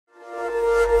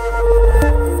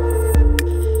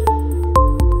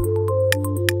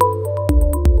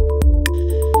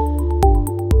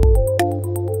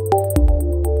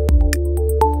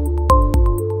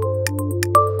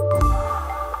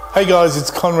Hey guys, it's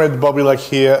Konrad Bobilak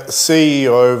here,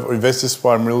 CEO of Investors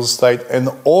Prime Real Estate and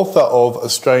author of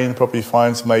Australian Property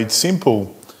Finance Made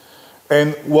Simple.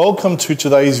 And welcome to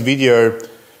today's video.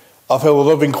 I've had a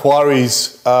lot of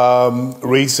inquiries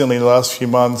recently in the last few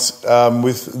months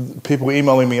with people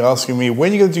emailing me asking me,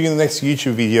 when are you going to do the next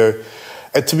YouTube video?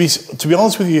 And to be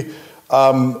honest with you,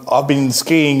 I've been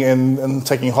skiing and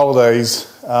taking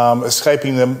holidays,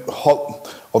 escaping the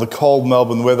hot or the cold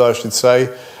Melbourne weather, I should say,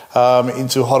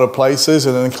 into hotter places,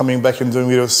 and then coming back and doing a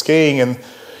bit of skiing, and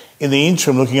in the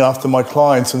interim looking after my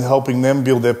clients and helping them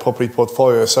build their property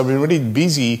portfolio. So I've been really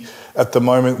busy at the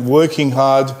moment, working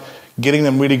hard, getting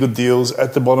them really good deals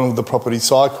at the bottom of the property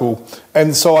cycle.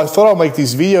 And so I thought I'll make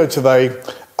this video today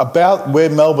about where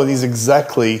Melbourne is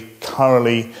exactly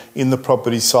currently in the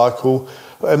property cycle,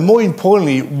 and more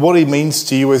importantly, what it means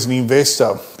to you as an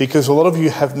investor, because a lot of you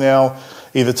have now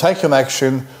either taken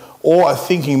action or are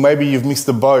thinking maybe you've missed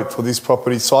the boat for this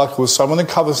property cycle. So I'm going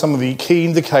to cover some of the key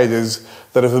indicators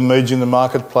that have emerged in the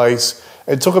marketplace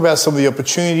and talk about some of the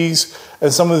opportunities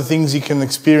and some of the things you can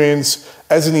experience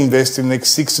as an investor in the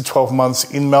next 6 to 12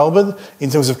 months in Melbourne in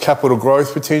terms of capital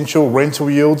growth potential, rental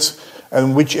yields,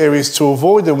 and which areas to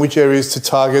avoid and which areas to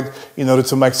target in order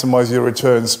to maximize your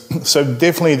returns. So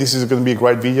definitely this is going to be a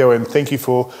great video, and thank you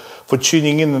for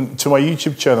tuning in to my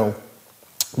YouTube channel.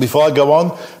 Before I go on,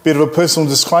 a bit of a personal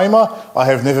disclaimer. I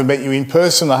have never met you in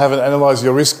person. I haven't analysed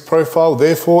your risk profile.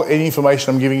 Therefore, any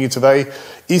information I'm giving you today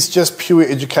is just pure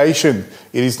education.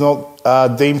 It is not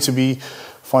deemed to be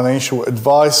financial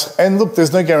advice. And look,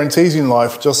 there's no guarantees in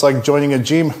life. Just like joining a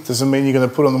gym doesn't mean you're going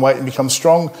to put on weight and become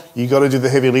strong. You've got to do the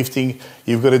heavy lifting.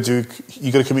 You've got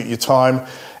to commit your time,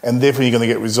 and therefore you're going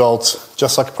to get results.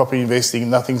 Just like property investing,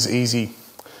 nothing's easy.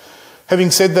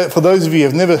 Having said that, for those of you who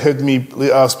have never heard me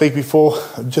speak before,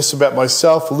 just about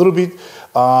myself a little bit.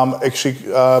 I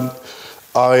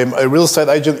am a real estate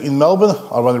agent in Melbourne.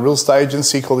 I run a real estate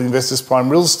agency called Investors Prime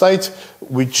Real Estate,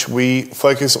 which we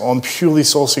focus on purely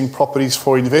sourcing properties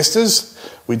for investors.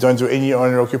 We don't do any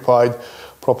owner-occupied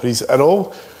properties at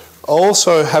all. I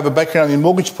also have a background in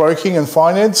mortgage broking and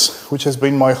finance, which has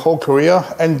been my whole career,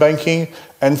 and banking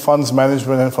and funds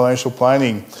management and financial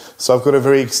planning. So I've got a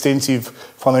very extensive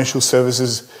financial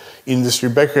services industry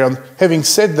background. Having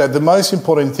said that, the most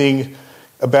important thing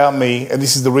about me, and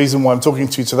this is the reason why I'm talking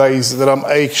to you today, is that I'm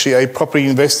actually a property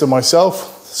investor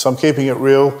myself. So I'm keeping it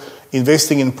real,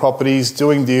 investing in properties,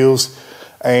 doing deals,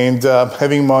 and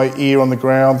having my ear on the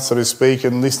ground, so to speak,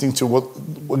 and listening to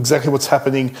exactly what's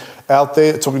happening out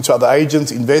there, talking to other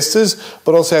agents, investors,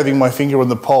 but also having my finger on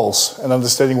the pulse and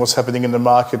understanding what's happening in the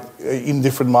market, in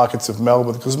different markets of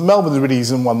Melbourne, because Melbourne really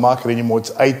isn't one market anymore,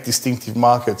 it's 8 distinctive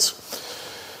markets.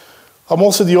 I'm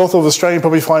also the author of Australian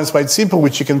Property Finance Made Simple,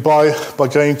 which you can buy by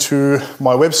going to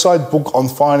my website,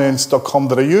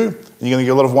 bookonfinance.com.au. You're going to get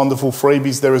a lot of wonderful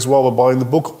freebies there as well by buying the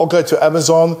book, or go to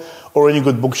Amazon or any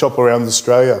good bookshop around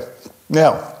Australia.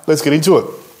 Now, let's get into it.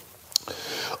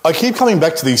 I keep coming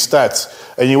back to these stats,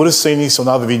 and you would have seen this on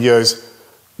other videos.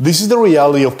 This is the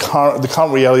reality of the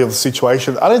current reality of the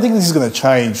situation. I don't think this is going to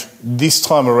change this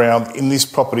time around in this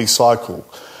property cycle.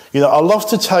 You know, I love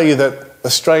to tell you that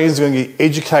Australians are going to get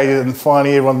educated and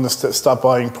finally everyone going to start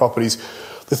buying properties.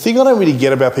 The thing I don't really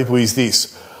get about people is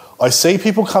this. I see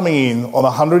people coming in on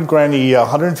 100 grand a year,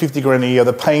 150 grand a year,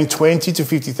 they're paying $20,000 to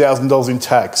 $50,000 in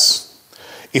tax.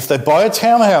 If they buy a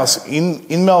townhouse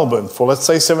in Melbourne for, let's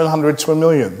say, 700 to $1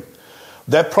 million,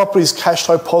 that property is cash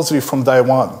flow positive from day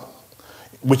one,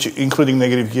 which including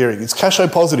negative gearing. It's cash flow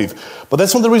positive. But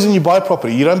that's not the reason you buy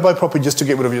property. You don't buy property just to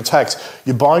get rid of your tax.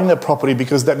 You're buying that property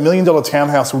because that $1 million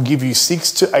townhouse will give you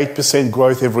 6 to 8%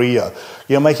 growth every year.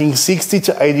 You're making 60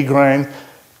 to 80 grand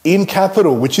in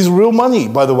capital, which is real money,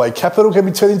 by the way. Capital can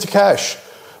be turned into cash.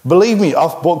 Believe me,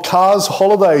 I've bought cars,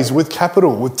 holidays with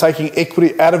capital, with taking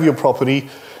equity out of your property.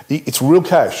 It's real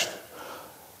cash.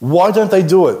 Why don't they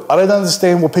do it? I don't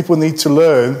understand what people need to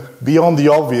learn beyond the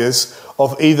obvious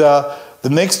of either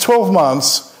the next 12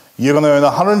 months, you're going to earn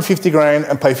 150 grand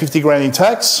and pay 50 grand in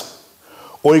tax,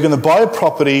 or you're going to buy a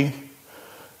property,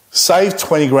 save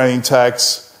 20 grand in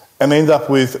tax, and end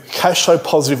up with cash flow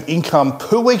positive income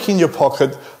per week in your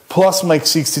pocket, plus make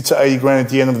 60 to 80 grand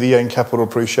at the end of the year in capital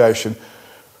appreciation.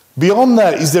 Beyond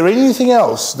that, is there anything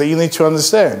else that you need to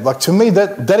understand? Like, to me,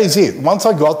 that is it. Once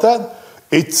I got that,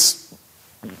 I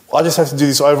just have to do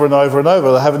this over and over and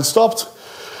over. I haven't stopped.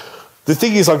 The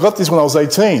thing is, I got this when I was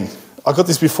 18. I got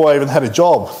this before I even had a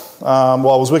job. While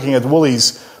I was working at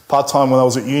Woolies part-time when I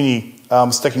was at uni,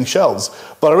 stacking shelves.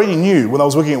 But I already knew when I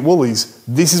was working at Woolies,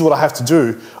 this is what I have to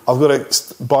do. I've got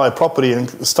to buy a property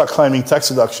and start claiming tax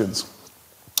deductions.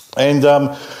 And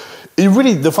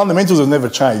The fundamentals have never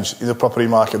changed in the property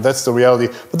market. That's the reality.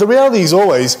 But the reality is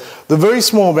always the very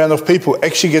small amount of people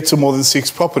actually get to more than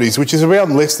 6 properties, which is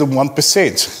around less than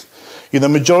 1%. The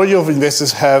majority of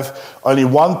investors have only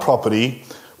 1 property,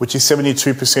 which is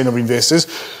 72% of investors.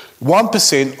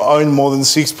 1% own more than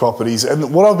 6 properties.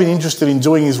 And what I've been interested in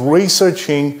doing is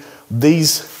researching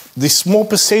this small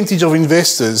percentage of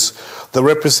investors that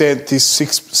represent this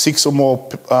six or more,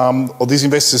 or these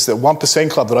investors, that 1%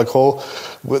 club that I call,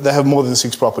 they have more than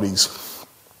 6 properties.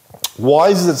 Why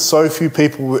is it so few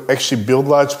people actually build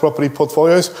large property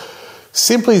portfolios?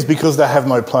 Simply is because they have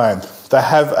no plan. They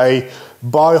have a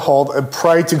buy, hold, and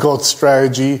pray to God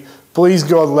strategy. Please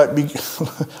God,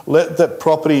 let that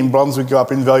property in Brunswick go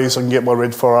up in value so I can get my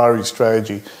red Ferrari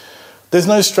strategy. There's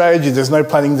no strategy, there's no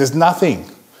planning, there's nothing.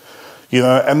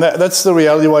 And that's the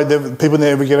reality why people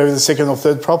never get over the 2nd or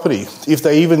 3rd property, if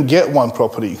they even get 1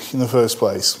 property in the first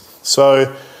place.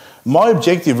 So my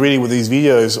objective really with these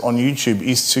videos on YouTube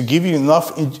is to give you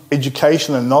enough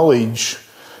education and knowledge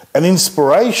and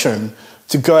inspiration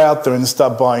to go out there and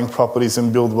start buying properties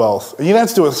and build wealth. And you don't have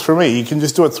to do it through me, you can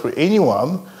just do it through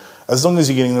anyone, as long as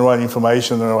you're getting the right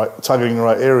information and targeting the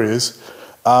right areas,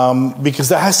 because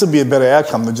there has to be a better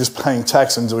outcome than just paying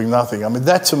tax and doing nothing. I mean,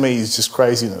 that to me is just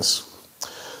craziness.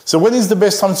 So when is the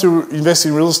best time to invest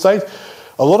in real estate?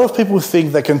 A lot of people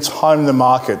think they can time the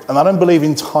market, and I don't believe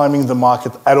in timing the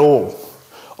market at all.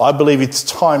 I believe it's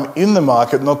time in the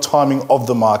market, not timing of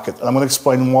the market. And I'm going to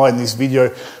explain why in this video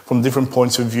from different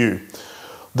points of view.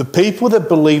 The people that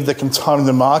believe they can time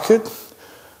the market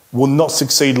will not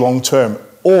succeed long term.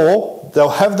 Or they'll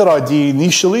have that idea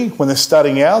initially when they're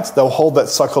starting out, they'll hold that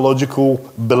psychological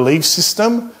belief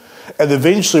system, and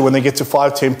eventually when they get to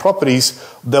 5, 10 properties,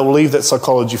 they'll leave that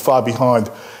psychology far behind.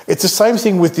 It's the same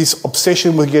thing with this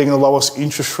obsession with getting the lowest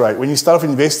interest rate. When you start off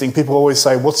investing, people always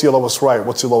say, what's your lowest rate?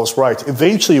 What's your lowest rate?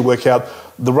 Eventually you work out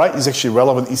the rate is actually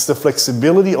relevant. It's the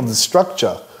flexibility of the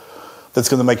structure that's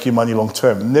going to make you money long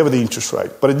term, never the interest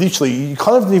rate. But initially, you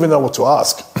kind of don't even know what to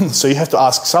ask. So you have to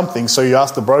ask something. So you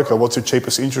ask the broker, what's your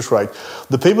cheapest interest rate?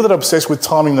 The people that are obsessed with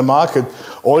timing the market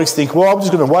always think, well, I'm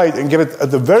just going to wait and get it at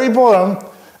the very bottom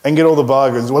and get all the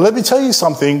bargains. Well, let me tell you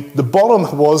something. The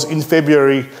bottom was in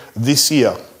February this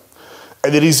year.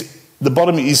 And the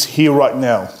bottom is here right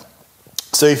now.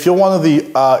 So if you're one of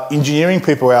the engineering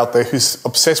people out there who's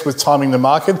obsessed with timing the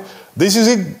market, this is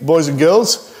it, boys and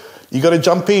girls. You got to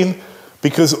jump in,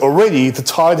 because already the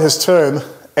tide has turned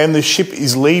and the ship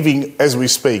is leaving as we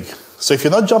speak. So if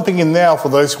you're not jumping in now, for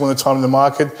those who want to time the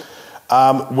market,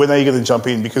 when are you going to jump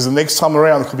in? Because the next time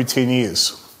around it could be 10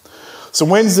 years. So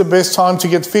when's the best time to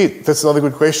get fit? That's another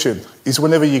good question. It's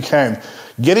whenever you can.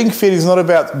 Getting fit is not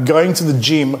about going to the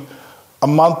gym a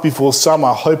month before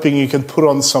summer, hoping you can put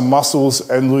on some muscles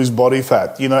and lose body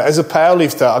fat. As a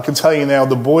powerlifter, I can tell you now,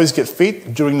 the boys get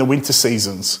fit during the winter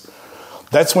seasons.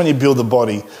 That's when you build the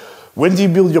body. When do you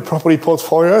build your property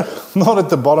portfolio? Not at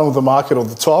the bottom of the market or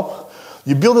the top.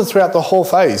 You build it throughout the whole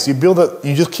phase. You build it,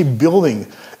 you just keep building.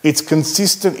 It's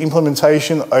consistent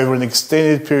implementation over an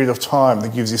extended period of time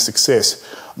that gives you success,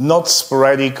 not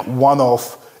sporadic,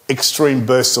 one-off, extreme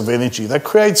bursts of energy. That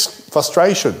creates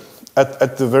frustration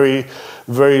at the very,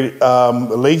 very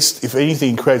least. If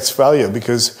anything, creates failure,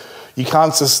 because you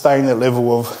can't sustain that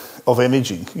level of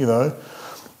energy,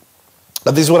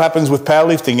 But this is what happens with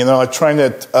powerlifting. I train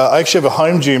I actually have a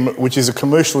home gym, which is a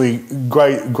commercially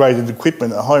graded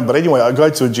equipment at home. But anyway, I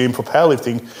go to a gym for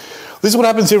powerlifting. This is what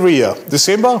happens every year.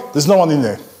 December, there's no one in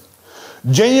there.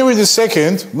 January the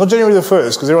 2nd, not January the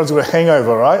 1st, because everyone's got a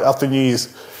hangover, right, after New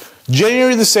Year's.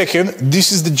 January the 2nd,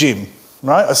 this is the gym,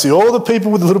 right? I see all the people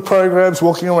with the little programs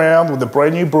walking around with the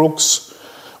brand new Brooks,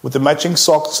 with the matching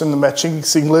socks and the matching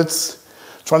singlets,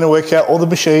 trying to work out all the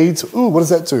machines. Ooh, what does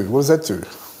that do? What does that do?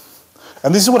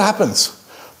 And this is what happens.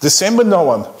 December, no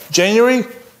one. January,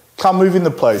 can't move in the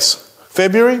place.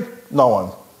 February, no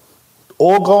one.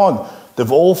 All gone.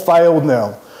 They've all failed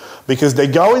now, because they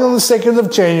go in on the 2nd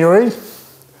of January.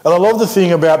 And I love the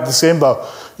thing about December.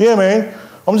 Yeah, man,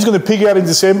 I'm just going to pig out in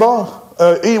December,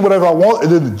 eat whatever I want,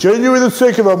 and then January the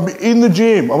 2nd, I'm in the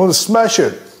gym. I'm going to smash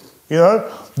it.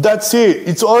 That's it.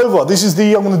 It's over. This is the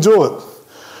year I'm going to do it.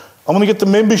 I'm going to get the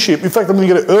membership. In fact, I'm going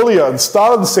to get it earlier and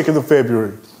start on the 2nd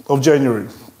of January.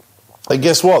 And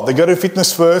guess what? They go to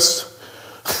Fitness First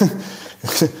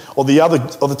or the other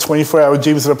 24-hour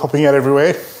gyms that are popping out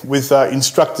everywhere with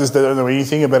instructors that don't know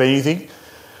anything about anything.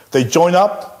 They join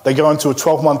up. They go into a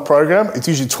 12-month program. It's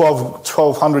usually $1,200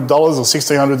 or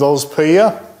 $1,600 per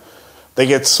year. They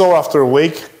get sore after a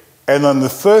week. And on the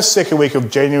first, second week of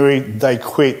January, they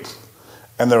quit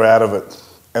and they're out of it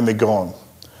and they're gone.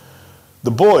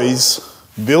 The boys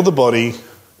build the body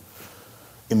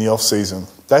in the off-season.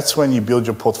 That's when you build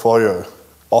your portfolio,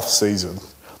 off-season.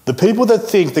 The people that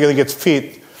think they're going to get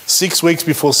fit 6 weeks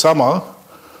before summer,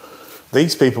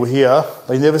 these people here,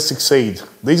 they never succeed.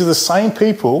 These are the same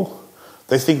people,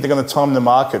 they think they're going to time the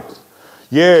market.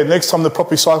 Yeah, next time the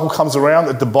property cycle comes around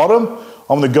at the bottom,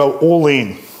 I'm going to go all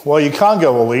in. Well, you can't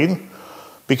go all in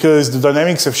because the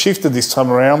dynamics have shifted this time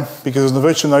around because there's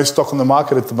virtually no stock on the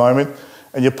market at the moment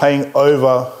and you're paying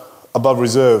above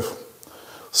reserve.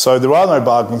 So there are no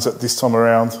bargains at this time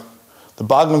around. The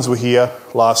bargains were here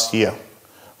last year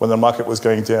when the market was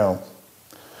going down.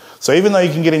 So even though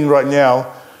you can get in right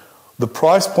now, the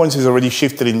price point has already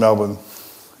shifted in Melbourne,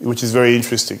 which is very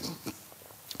interesting.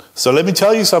 So let me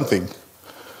tell you something.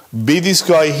 Be this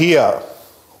guy here.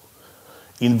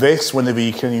 Invest whenever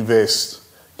you can invest.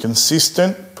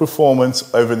 Consistent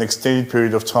performance over an extended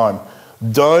period of time.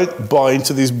 Don't buy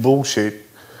into this bullshit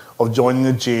of joining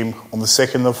the gym on the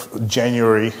 2nd of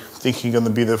January thinking you're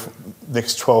going to be there for the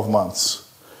next 12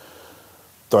 months.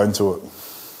 Don't do it.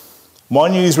 My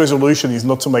New Year's resolution is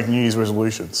not to make New Year's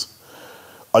resolutions.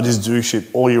 I just do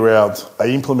shit all year round. I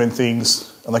implement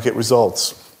things and I get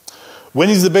results. When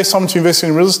is the best time to invest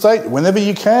in real estate? Whenever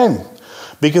you can.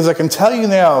 Because I can tell you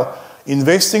now,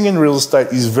 investing in real estate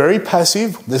is very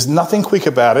passive. There's nothing quick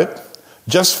about it.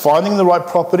 Just finding the right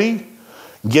property,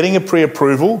 getting a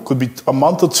pre-approval, could be a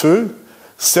month or two.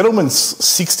 Settlements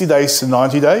 60 days to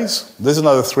 90 days. There's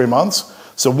another 3 months.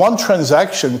 So one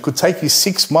transaction could take you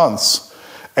 6 months.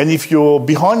 And if you're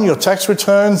behind your tax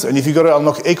returns and if you've got to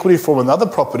unlock equity from another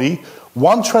property,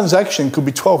 one transaction could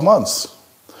be 12 months.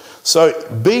 So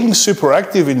being super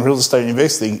active in real estate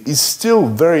investing is still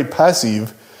very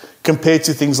passive compared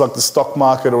to things like the stock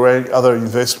market or any other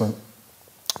investment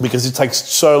because it takes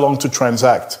so long to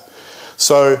transact.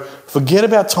 So forget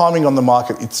about timing on the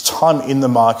market. It's time in the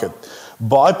market.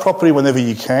 Buy property whenever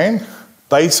you can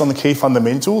based on the key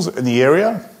fundamentals in the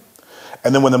area.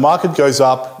 And then when the market goes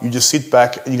up, you just sit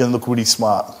back and you're going to look really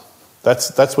smart.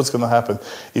 That's what's going to happen.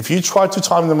 If you try to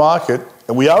time the market,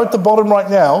 and we are at the bottom right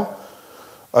now,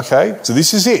 okay, so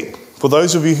this is it. For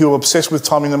those of you who are obsessed with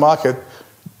timing the market,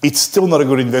 it's still not a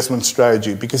good investment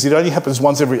strategy because it only happens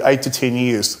once every 8 to 10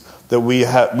 years that we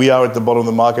are at the bottom of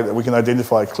the market and we can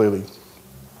identify it clearly.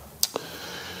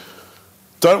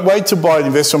 Don't wait to buy an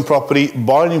investment property.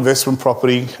 Buy an investment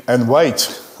property and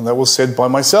wait. And that was said by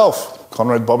myself,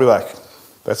 Konrad Bobilak.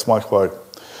 That's my quote.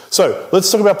 So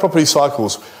let's talk about property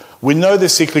cycles. We know they're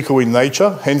cyclical in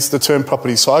nature, hence the term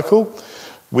property cycle.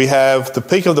 We have the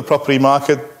peak of the property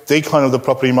market, decline of the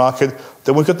property market,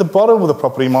 then we've got the bottom of the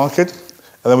property market,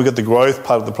 and then we've got the growth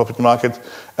part of the property market,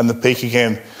 and the peak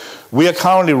again. We are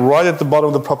currently right at the bottom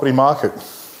of the property market.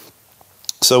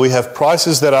 So we have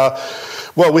prices that are,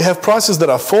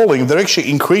 falling. They're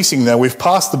actually increasing now. We've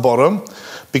passed the bottom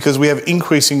because we have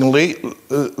increasing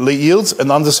yields and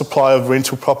undersupply of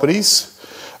rental properties.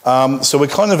 So we're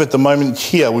kind of at the moment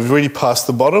here. We've really passed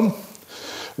the bottom.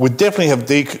 We definitely have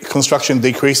construction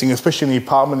decreasing, especially in the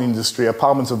apartment industry.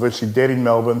 Apartments are virtually dead in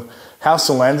Melbourne. House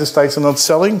and land estates are not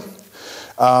selling.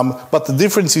 But the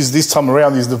difference is this time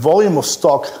around is the volume of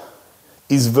stock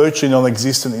is virtually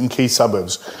non-existent in key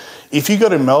suburbs. If you go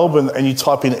to Melbourne and you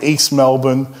type in East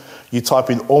Melbourne, you type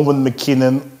in Ormond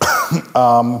McKinnon,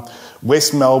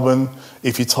 West Melbourne,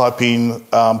 if you type in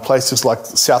places like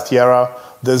South Yarra,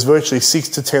 there's virtually 6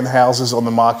 to 10 houses on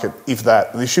the market, if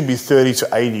that. There should be 30 to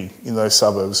 80 in those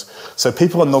suburbs. So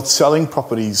people are not selling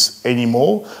properties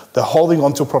anymore. They're holding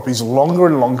on to properties longer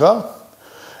and longer.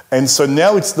 And so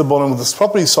now it's the bottom of this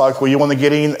property cycle where you want to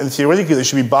get in, and theoretically there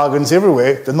should be bargains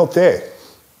everywhere. They're not there.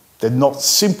 They're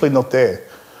simply not there.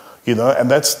 You know, and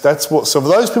that's what. So for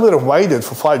those people that have waited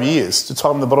for 5 years to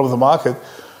time the bottom of the market,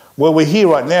 well, we're here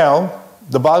right now.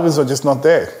 The bargains are just not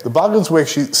there. The bargains were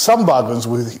actually, some bargains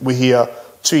were here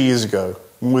 2 years ago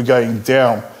when we were going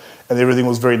down and everything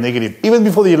was very negative. Even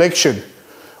before the election,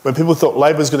 when people thought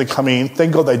Labor was going to come in,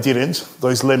 thank God they didn't,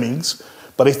 those lemmings.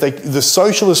 But if the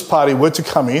Socialist Party were to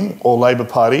come in, or Labor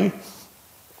Party,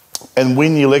 and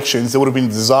win the elections, there would have been a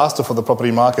disaster for the property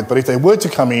market. But if they were to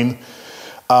come in,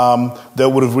 they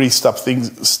would have really stuffed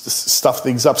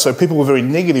things up. So people were very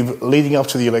negative leading up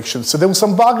to the election. So there were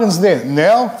some bargains then.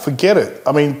 Now, forget it.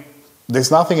 I mean,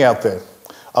 there's nothing out there.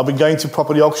 I've been going to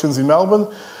property auctions in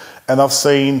Melbourne, and I've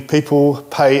seen people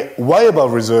pay way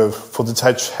above reserve for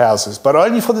detached houses, but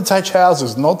only for detached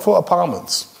houses, not for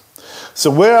apartments. So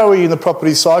where are we in the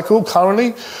property cycle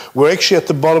currently? We're actually at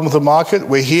the bottom of the market.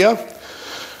 We're here.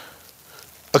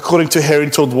 According to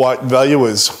Harrington White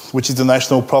Valuers, which is the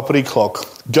national property clock,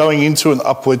 going into an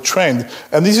upward trend.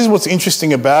 And this is what's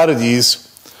interesting about it is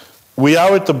we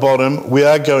are at the bottom. We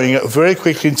are going very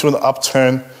quickly into an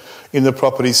upturn in the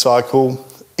property cycle.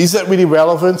 Is that really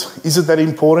relevant? Is it that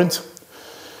important?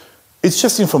 It's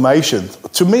just information.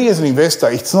 To me as an investor,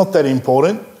 it's not that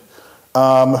important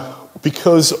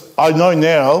because I know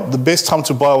now the best time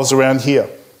to buy was around here.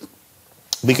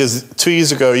 Because 2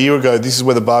 years ago, a year ago, this is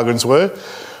where the bargains were.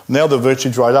 Now they're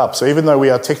virtually dried up. So even though we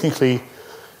are technically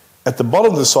at the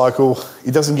bottom of the cycle,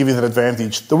 it doesn't give you that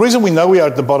advantage. The reason we know we are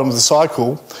at the bottom of the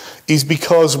cycle is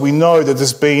because we know that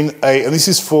there's been and this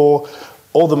is for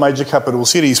all the major capital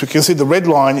cities. We can see the red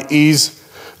line is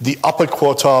the upper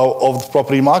quartile of the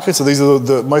property market. So these are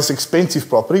the most expensive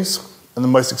properties and the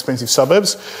most expensive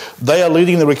suburbs. They are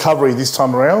leading the recovery this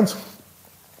time around.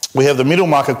 We have the middle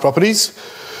market properties,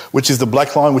 which is the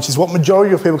black line, which is what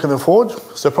majority of people can afford.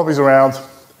 So properties around,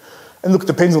 and look, it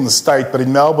depends on the state, but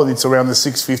in Melbourne, it's around the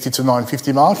 650 to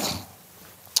 950 mark.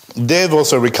 They've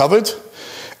also recovered.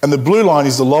 And the blue line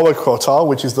is the lower quartile,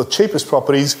 which is the cheapest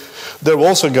properties. They're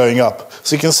also going up.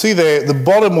 So you can see there, the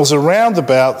bottom was around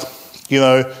about,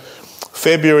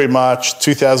 February, March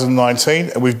 2019,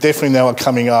 and we've definitely now are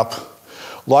coming up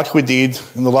like we did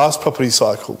in the last property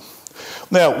cycle.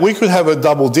 Now, we could have a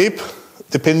double dip,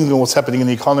 depending on what's happening in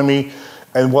the economy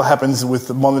and what happens with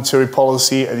the monetary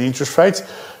policy and interest rates.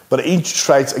 But interest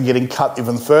rates are getting cut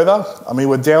even further. I mean,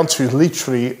 we're down to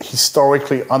literally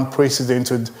historically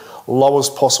unprecedented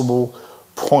lowest possible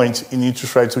point in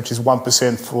interest rates, which is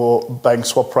 1% for bank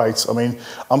swap rates. I mean,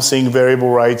 I'm seeing variable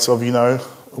rates of,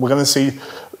 we're going to see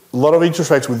a lot of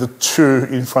interest rates with the 2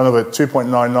 in front of it,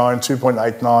 2.99,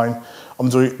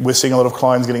 2.89. We're seeing a lot of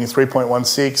clients getting 3.16,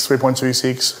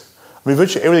 3.26. I mean,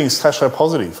 virtually everything is cash flow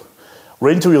positive.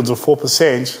 Rental yields are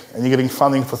 4% and you're getting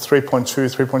funding for 3.2,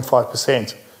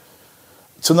 3.5%.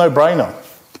 It's a no-brainer.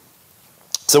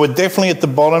 So we're definitely at the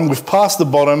bottom. We've passed the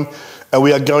bottom and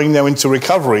we are going now into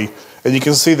recovery. And you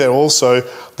can see there also,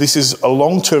 this is a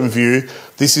long-term view.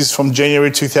 This is from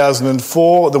January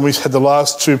 2004. Then we've had the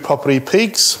last 2 property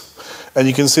peaks. And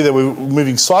you can see that we're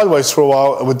moving sideways for a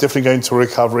while and we're definitely going to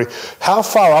recovery. How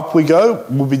far up we go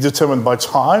will be determined by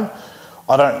time.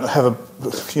 I don't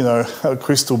have a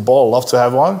crystal ball. I'd love to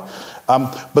have one.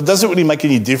 But does it really make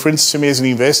any difference to me as an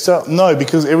investor? No,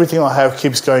 because everything I have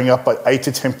keeps going up by 8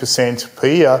 to 10% per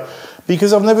year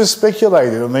because I've never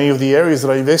speculated on any of the areas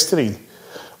that I invested in.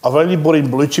 I've only bought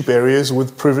in blue chip areas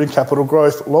with proven capital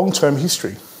growth, long-term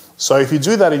history. So if you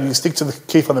do that and you stick to the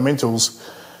key fundamentals,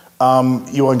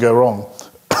 you won't go wrong.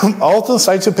 I often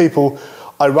say to people,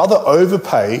 I'd rather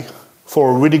overpay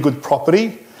for a really good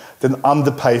property than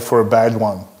underpay for a bad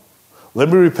one. Let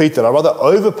me repeat that. I'd rather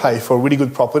overpay for a really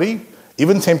good property,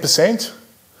 even 10%,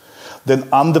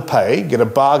 than underpay, get a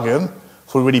bargain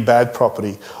for a really bad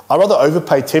property. I'd rather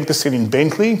overpay 10% in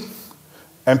Bentley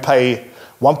and pay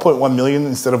 1.1 million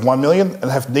instead of 1 million and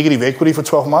have negative equity for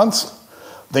 12 months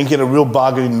than get a real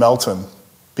bargain in Melton.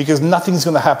 Because nothing's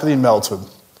going to happen in Melton.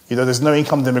 There's no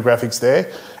income demographics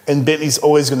there. And Bentley's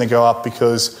always going to go up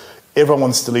because everyone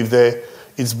wants to live there.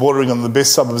 It's bordering on the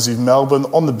best suburbs of Melbourne,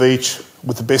 on the beach,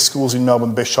 with the best schools in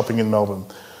Melbourne, best shopping in Melbourne.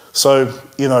 So,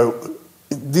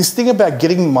 this thing about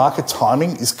getting market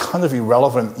timing is kind of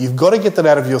irrelevant. You've got to get that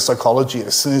out of your psychology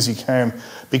as soon as you can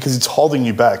because it's holding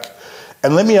you back.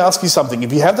 And let me ask you something.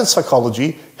 If you have that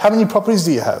psychology, how many properties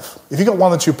do you have? If you've got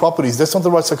 1 or 2 properties, that's not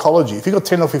the right psychology. If you've got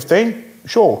 10 or 15,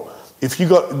 sure. If you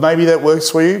got maybe that works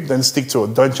for you, then stick to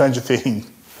it. Don't change a thing.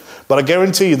 But I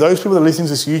guarantee you, those people that are listening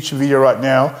to this YouTube video right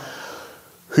now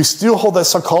who still hold that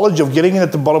psychology of getting in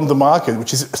at the bottom of the market,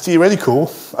 which is theoretical,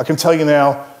 I can tell you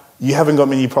now, you haven't got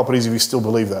many properties if you still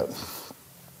believe that.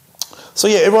 So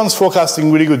yeah, everyone's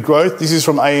forecasting really good growth. This is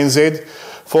from ANZ,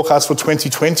 forecast for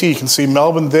 2020. You can see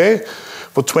Melbourne there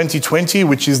for 2020,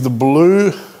 which is the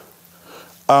blue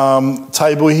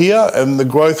table here, and the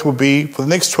growth will be, for the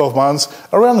next 12 months,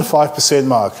 around the 5%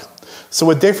 mark. So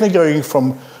we're definitely going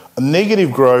from a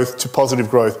negative growth to positive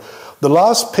growth. The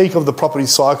last peak of the property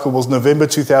cycle was November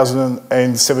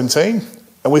 2017,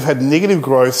 and we've had negative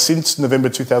growth since November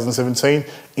 2017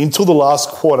 until the last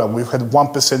quarter. We've had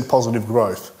 1% positive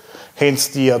growth, hence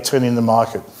the turn in the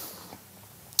market.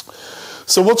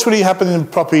 So what's really happened in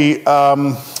property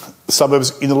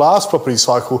suburbs in the last property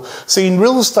cycle? See, in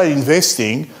real estate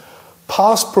investing,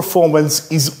 past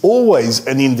performance is always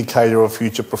an indicator of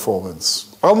future performance.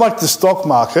 Unlike the stock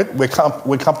market,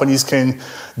 where companies can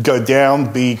go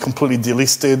down, be completely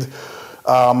delisted,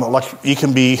 like you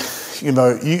can be,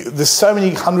 there's so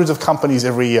many hundreds of companies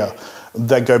every year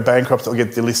that go bankrupt or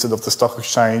get delisted off the stock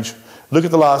exchange. Look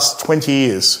at the last 20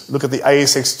 years. Look at the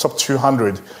ASX top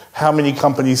 200. How many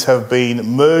companies have been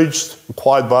merged,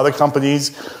 acquired by other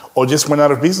companies, or just went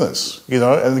out of business,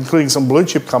 and including some blue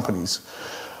chip companies.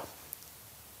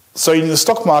 So in the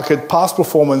stock market, past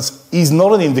performance is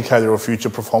not an indicator of future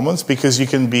performance because you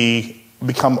can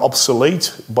become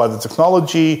obsolete by the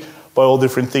technology, by all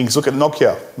different things. Look at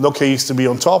Nokia. Nokia used to be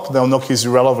on top, now Nokia is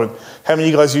irrelevant. How many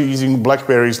of you guys are using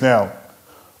Blackberries now?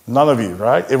 None of you,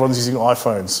 right? Everyone's using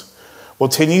iPhones. Well,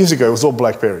 10 years ago, it was all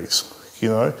Blackberries, you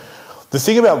know. The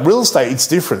thing about real estate, it's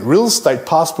different. Real estate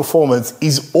past performance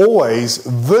is always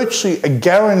virtually a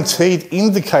guaranteed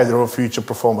indicator of future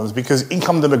performance because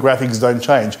income demographics don't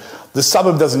change. The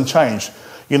suburb doesn't change.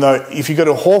 You know, if you go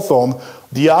to Hawthorne,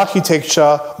 the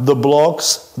architecture, the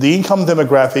blocks, the income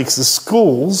demographics, the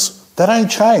schools, they don't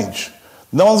change.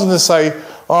 No one's going to say,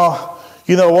 oh,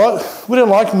 you know what? We don't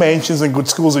like mansions and good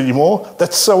schools anymore.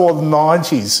 That's so old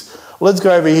 90s. Let's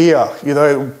go over here, you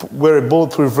know, wear a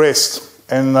bulletproof vest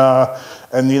and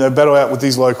you know, battle out with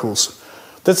these locals.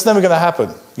 That's never going to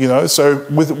happen, you know. So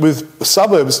with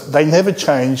suburbs, they never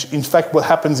change. In fact, what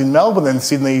happens in Melbourne and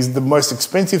Sydney is the most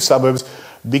expensive suburbs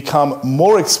become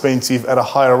more expensive at a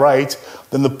higher rate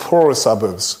than the poorer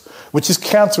suburbs, which is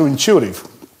counterintuitive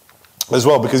as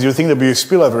well, because you think there'd be a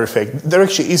spillover effect. There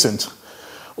actually isn't.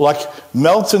 Like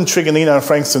Melton, Truganina and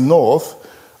Frankston North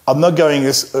are not growing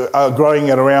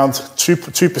at around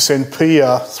 2% per year,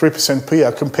 3% per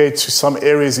year, compared to some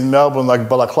areas in Melbourne like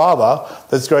Balaclava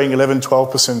that's growing 11,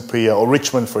 12% per year, or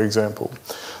Richmond, for example,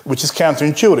 which is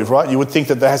counterintuitive, right? You would think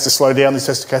that has to slow down, this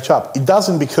has to catch up. It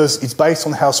doesn't because it's based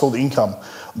on household income.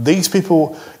 These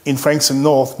people in Frankston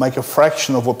North make a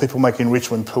fraction of what people make in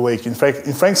Richmond per week. In fact,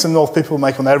 in Frankston North, people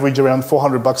make on average around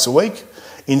 $400 a week.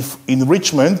 In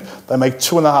Richmond, they make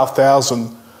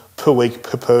 $2,500 per week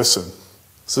per person.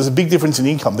 So there's a big difference in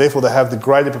income. Therefore, they have the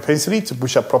greater propensity to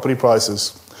push up property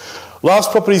prices.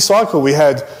 Last property cycle, we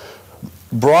had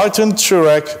Brighton,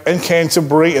 Toorak and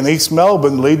Canterbury and East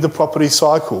Melbourne lead the property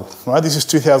cycle. Right? This is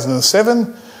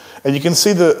 2007. And you can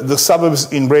see the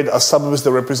suburbs in red are suburbs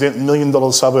that represent $1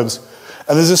 million suburbs.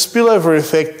 And there's a spillover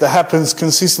effect that happens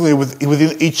consistently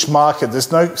within each market.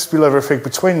 There's no spillover effect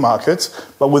between markets,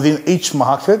 but within each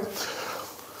market,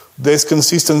 there's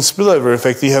consistent spillover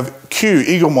effect. You have Kew,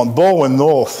 Eaglemont, Baldwin,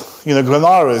 North, you know, Glen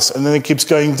Iris, and then it keeps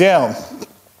going down,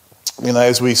 you know,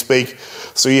 as we speak.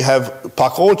 So you have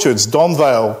Park Orchards,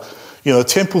 Donvale, you know,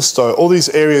 Templestowe, all these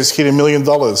areas hit $1 million,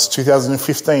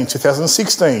 2015,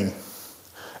 2016.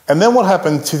 And then what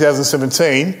happened in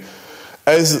 2017,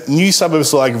 as new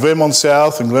suburbs like Vermont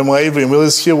South and Glenmore Avery and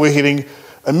Willers Hill were hitting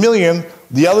 $1 million,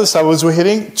 the other suburbs were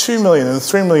hitting $2 million and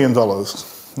 $3 million.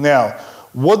 Now,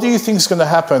 what do you think is going to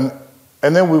happen?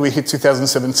 And then when we hit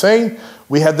 2017,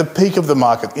 we had the peak of the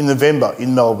market in November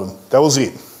in Melbourne. That was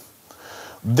it.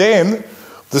 Then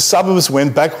the suburbs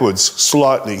went backwards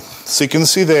slightly. So you can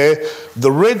see there,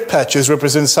 the red patches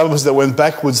represent suburbs that went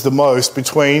backwards the most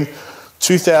between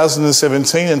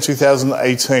 2017 and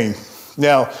 2018.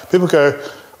 Now, people go,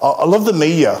 I love the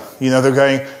media. You know, they're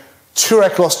going,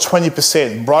 Toorak lost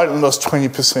 20%, Brighton lost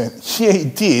 20%. Yeah,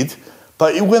 it did.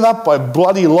 But it went up by a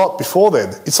bloody lot before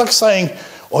then. It's like saying,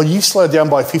 oh, you slowed down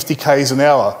by 50 k's an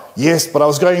hour. Yes, but I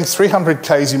was going 300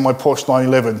 k's in my Porsche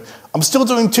 911. I'm still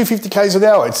doing 250 k's an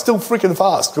hour. It's still freaking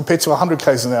fast compared to 100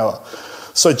 k's an hour.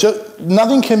 So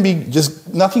nothing can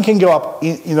go up,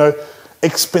 you know,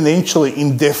 exponentially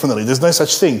indefinitely. There's no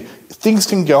such thing. Things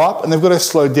can go up and they've got to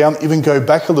slow down, even go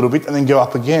back a little bit and then go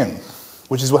up again,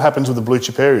 which is what happens with the blue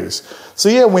chip areas. So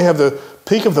yeah, we have the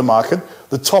peak of the market,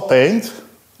 the top end,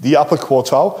 the upper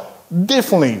quartile.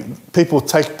 Definitely people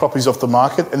take properties off the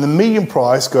market and the median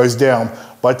price goes down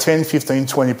by 10, 15,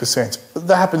 20%.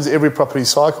 That happens every property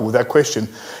cycle without question.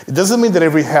 It doesn't mean that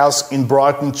every house in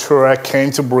Brighton, Toorak,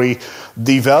 Canterbury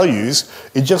devalues.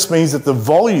 It just means that the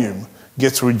volume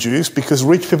gets reduced because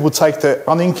rich people take their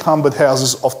unencumbered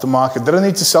houses off the market. They don't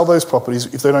need to sell those properties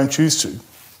if they don't choose to.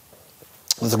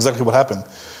 That's exactly what happened.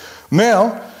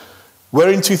 Now,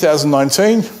 we're in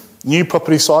 2019, new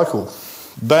property cycle.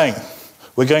 Bang,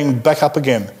 we're going back up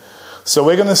again. So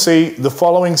we're going to see the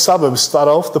following suburbs start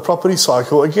off the property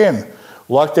cycle again,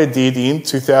 like they did in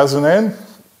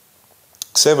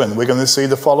 2007. We're going to see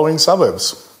the following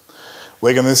suburbs.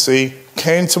 We're going to see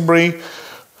Canterbury,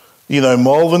 you know,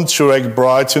 Malvern, Toorak,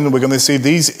 Brighton. We're going to see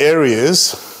these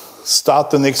areas start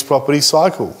the next property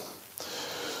cycle.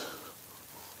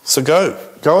 So go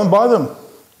and buy them.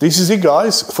 This is it,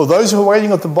 guys. For those who are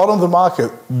waiting at the bottom of the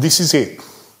market, this is it.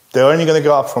 They're only going to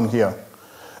go up from here.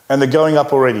 And they're going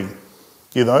up already,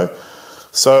 you know.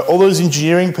 So all those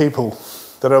engineering people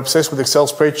that are obsessed with Excel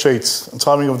spreadsheets and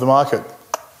timing of the market,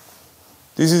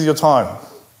 this is your time.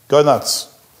 Go nuts.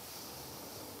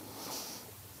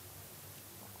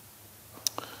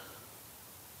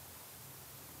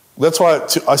 That's why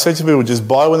I say to people, just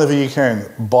buy whenever you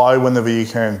can. Buy whenever you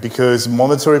can, because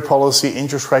monetary policy,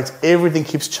 interest rates, everything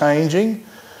keeps changing.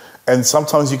 And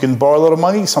sometimes you can borrow a lot of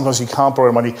money, sometimes you can't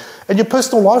borrow money. And your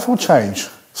personal life will change.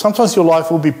 Sometimes your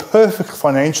life will be perfect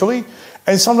financially,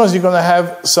 and sometimes you're going to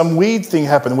have some weird thing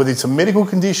happen, whether it's a medical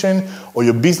condition or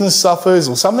your business suffers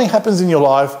or something happens in your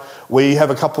life where you have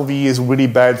a couple of years really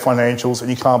bad financials and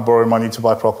you can't borrow money to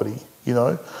buy property, you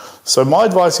know. So my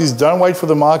advice is don't wait for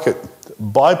the market.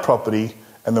 Buy property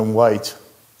and then wait.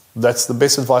 That's the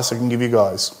best advice I can give you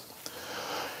guys.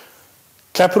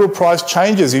 Capital price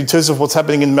changes in terms of what's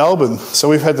happening in Melbourne. So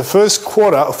we've had the first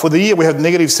quarter, for the year we had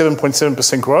negative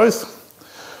 7.7% growth.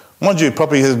 Mind you,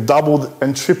 property has doubled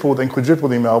and tripled and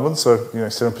quadrupled in Melbourne, so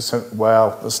 7%,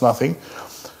 wow, that's nothing.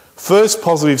 First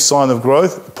positive sign of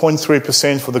growth,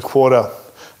 0.3% for the quarter.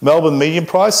 Melbourne median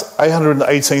price,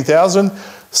 818,000.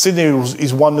 Sydney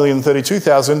is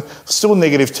 1,032,000, still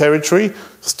negative territory,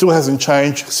 still hasn't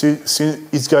changed,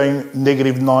 it's going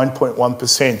negative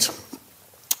 9.1%.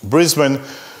 Brisbane,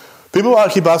 people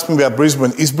keep asking me about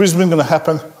Brisbane. Is Brisbane going to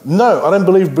happen? No, I don't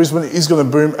believe Brisbane is going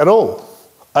to boom at all.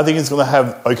 I think it's going to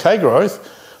have okay growth.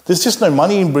 There's just no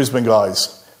money in Brisbane,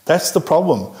 guys. That's the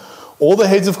problem. All the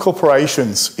heads of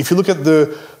corporations, if you look at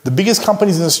the biggest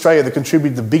companies in Australia that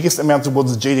contribute the biggest amount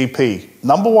towards the GDP,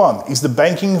 number one is the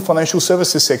banking and financial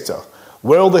services sector.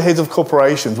 Where are all the heads of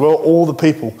corporations? Where are all the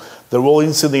people? They're all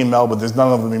in Sydney and Melbourne. There's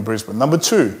none of them in Brisbane. Number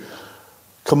two,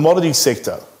 commodity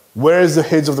sector. Where is the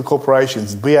heads of the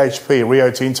corporations? BHP, Rio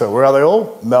Tinto, where are they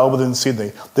all? Melbourne and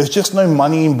Sydney. There's just no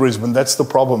money in Brisbane. That's the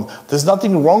problem. There's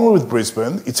nothing wrong with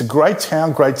Brisbane. It's a great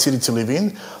town, great city to live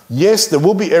in. Yes, there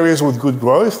will be areas with good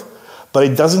growth, but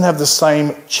it doesn't have the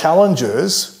same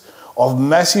challenges of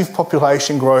massive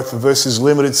population growth versus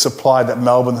limited supply that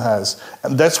Melbourne has.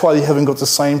 And that's why you haven't got the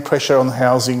same pressure on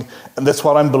housing, and that's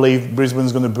why I don't believe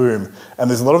Brisbane's going to boom. And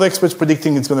there's a lot of experts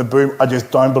predicting it's going to boom. I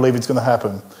just don't believe it's going to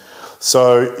happen.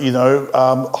 So,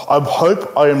 I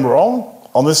hope I am wrong,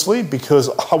 honestly, because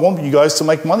I want you guys to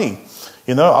make money.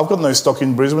 I've got no stock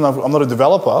in Brisbane. I'm not a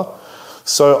developer.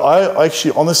 So I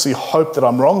actually honestly hope that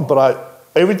I'm wrong, but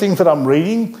everything that I'm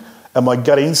reading and my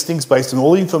gut instincts based on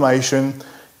all the information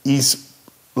is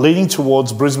leading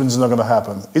towards Brisbane's not going to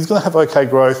happen. It's going to have okay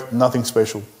growth, nothing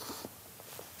special.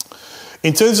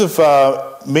 In terms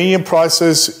of median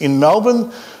prices in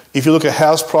Melbourne, if you look at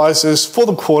house prices for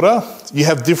the quarter, you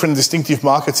have different distinctive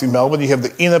markets in Melbourne. You have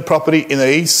the inner property, inner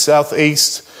east,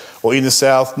 southeast, or inner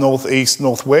south, northeast,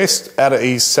 northwest, outer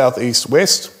east, southeast,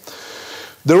 west.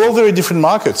 They're all very different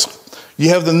markets. You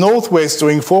have the northwest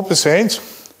doing 4%,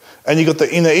 and you got the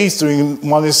inner east doing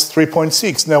minus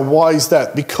 3.6. Now, why is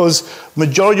that? Because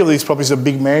majority of these properties are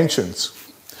big mansions.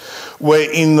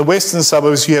 Where in the western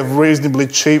suburbs you have reasonably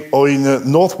cheap, or in the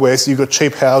northwest you've got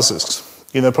cheap houses.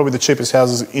 Probably the cheapest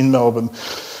houses in Melbourne.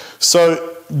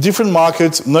 So different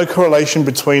markets, no correlation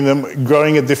between them,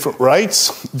 growing at different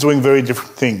rates, doing very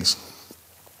different things.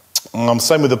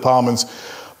 Same with apartments.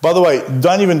 By the way,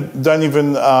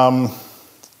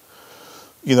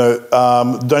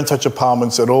 don't touch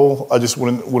apartments at all. I just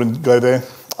wouldn't go there.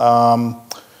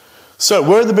 So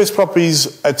where are the best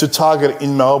properties to target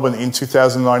in Melbourne in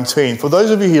 2019? For those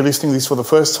of you here listening to this for the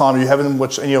first time, you haven't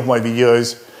watched any of my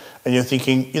videos, and you're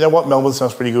thinking, you know what, Melbourne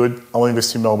sounds pretty good, I want to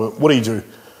invest in Melbourne. What do?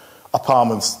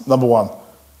 Apartments, number one.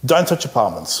 Don't touch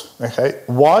apartments, okay?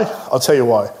 Why? I'll tell you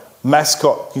why.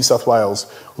 Mascot, New South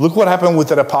Wales. Look what happened with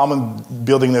that apartment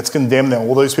building that's condemned now.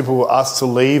 All those people were asked to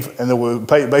leave and they were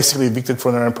basically evicted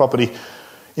from their own property.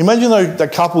 Imagine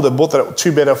that couple that bought that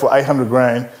two-bedder for 800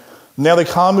 grand. Now they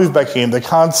can't move back in, they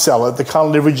can't sell it, they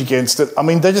can't leverage against it. I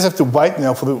mean, they just have to wait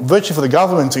now virtually for the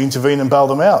government to intervene and bail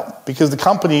them out, because the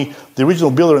company, the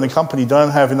original builder and the company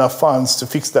don't have enough funds to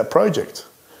fix that project.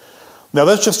 Now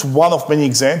that's just one of many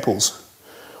examples.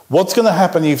 What's going to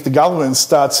happen if the government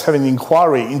starts having an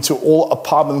inquiry into all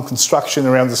apartment construction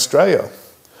around Australia?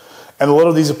 And a lot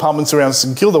of these apartments around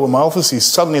St Kilda, where my office is,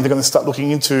 suddenly they're going to start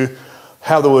looking into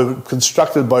how they were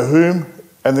constructed by whom,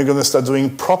 and they're going to start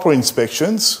doing proper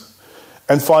inspections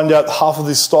and find out half of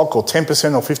this stock or 10%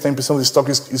 or 15% of this stock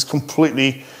is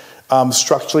completely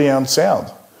structurally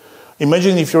unsound.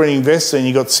 Imagine if you're an investor and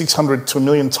you got 600 to $1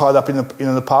 million tied up in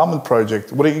an apartment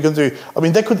project. What are you going to do? I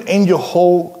mean, that could end your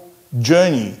whole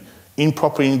journey in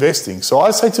property investing. So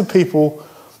I say to people,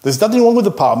 there's nothing wrong with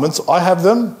apartments. I have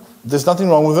them. There's nothing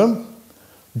wrong with them.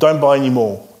 Don't buy any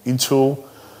more until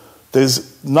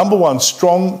there's, number one,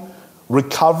 strong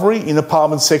recovery in the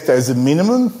apartment sector as a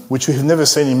minimum, which we have never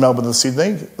seen in Melbourne and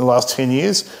Sydney in the last 10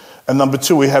 years. And number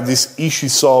two, we have this issue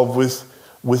solved with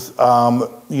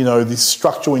these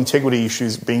structural integrity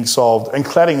issues being solved. And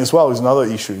cladding as well is another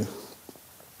issue.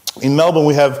 In Melbourne,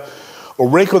 we have a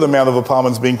record amount of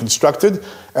apartments being constructed,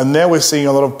 and now we're seeing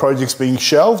a lot of projects being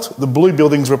shelved. The blue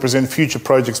buildings represent future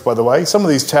projects, by the way. Some of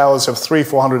these towers have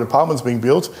 300-400 apartments being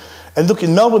built. And look,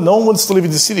 in Melbourne, no one wants to live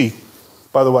in the city,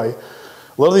 by the way.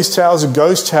 A lot of these towers are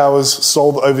ghost towers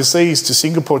sold overseas to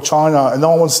Singapore, China, and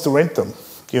no one wants to rent them,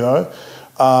 you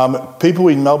know. People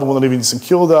in Melbourne want to live in St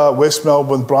Kilda, West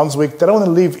Melbourne, Brunswick. They don't want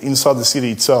to live inside the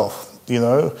city itself, you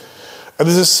know. And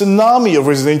there's a tsunami of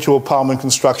residential apartment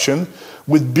construction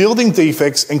with building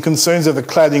defects and concerns that the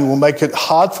cladding will make it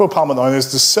hard for apartment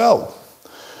owners to sell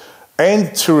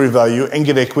and to revalue and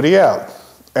get equity out.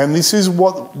 And this is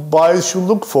what buyers should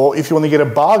look for if you want to get a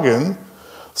bargain.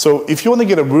 So if you want to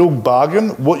get a real bargain,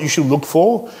 what you should look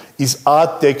for is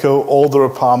Art Deco older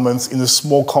apartments in a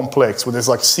small complex where there's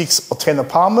like 6 or 10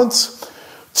 apartments,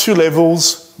 2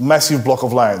 levels, massive block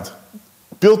of land.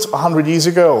 Built 100 years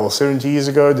ago or 70 years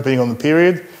ago, depending on the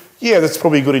period, yeah, that's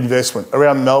probably a good investment.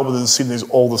 Around Melbourne and Sydney is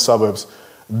all the suburbs.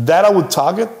 That I would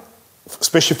target,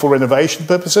 especially for renovation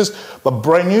purposes, but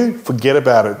brand new, forget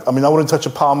about it. I mean, I wouldn't touch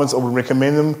apartments, I wouldn't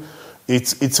recommend them.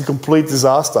 It's a complete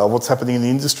disaster of what's happening in the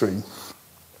industry.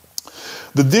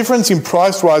 The difference in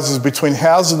price rises between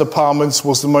houses and apartments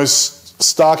was the most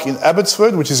stark in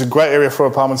Abbotsford, which is a great area for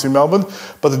apartments in Melbourne,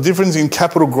 but the difference in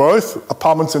capital growth,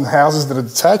 apartments and houses that are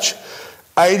detached,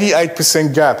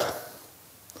 88% gap.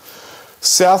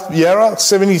 South Yarra,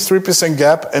 73%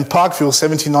 gap, and Parkville,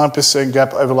 79%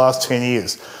 gap over the last 10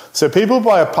 years. So people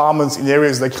buy apartments in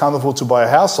areas they can't afford to buy a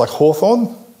house, like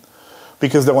Hawthorn,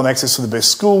 because they want access to the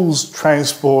best schools,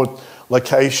 transport,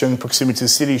 location, proximity to the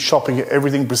city, shopping,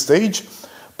 everything prestige.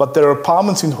 But their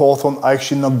apartments in Hawthorn are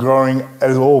actually not growing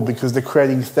at all because they're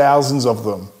creating thousands of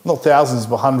them. Not thousands,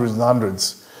 but hundreds and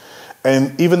hundreds.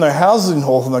 And even though houses in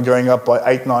Hawthorn are going up by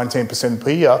 8, 9, 10%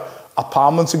 per year,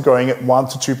 apartments are growing at 1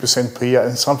 to 2% per year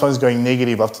and sometimes going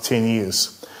negative after 10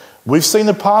 years. We've seen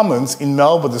apartments in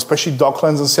Melbourne, especially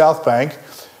Docklands and South Bank,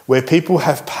 where people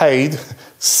have paid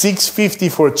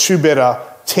 $650 for a 2-bedder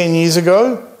 10 years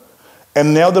ago,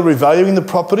 and now they're revaluing the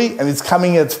property and it's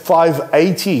coming at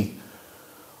 $580.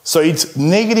 So it's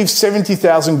negative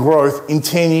 70,000 growth in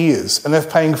 10 years, and they're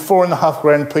paying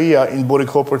 $4,500 per year in border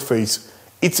corporate fees.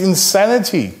 It's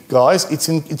insanity, guys.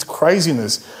 It's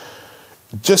craziness.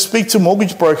 Just speak to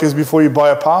mortgage brokers before you buy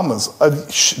apartments.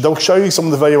 They'll show you some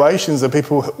of the valuations that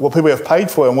what people have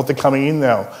paid for and what they're coming in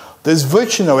now. There's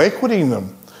virtually no equity in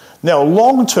them. Now,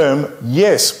 long term,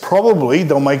 yes, probably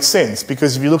they'll make sense,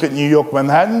 because if you look at New York,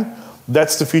 Manhattan,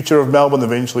 that's the future of Melbourne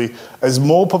eventually. As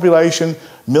more population,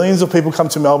 millions of people come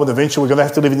to Melbourne, eventually we're going to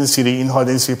have to live in the city in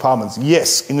high-density apartments.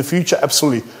 Yes, in the future,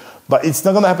 absolutely. But it's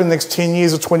not going to happen in the next 10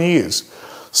 years or 20 years.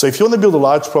 So if you want to build a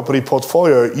large property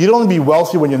portfolio, you don't want to be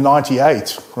wealthy when you're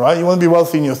 98, right? You want to be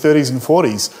wealthy in your 30s and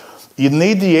 40s. You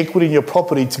need the equity in your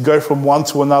property to go from one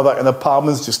to another, and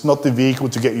apartments just not the vehicle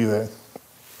to get you there.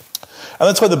 And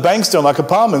that's why the banks don't like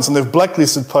apartments, and they've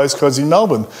blacklisted postcodes in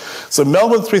Melbourne. So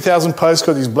Melbourne 3000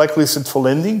 postcode is blacklisted for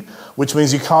lending, which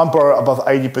means you can't borrow above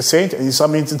 80%, and in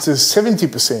some instances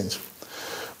 70%.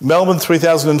 Melbourne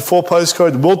 3004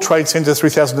 postcode, World Trade Centre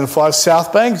 3005,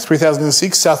 South Bank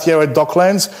 3006, South Yarra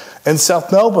Docklands, and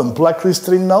South Melbourne,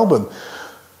 blacklisted in Melbourne.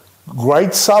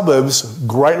 Great suburbs,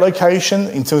 great location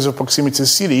in terms of proximity to the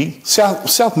city.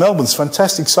 South Melbourne's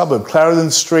fantastic suburb, Clarendon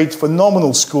Street,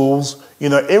 phenomenal schools. You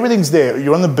know, everything's there.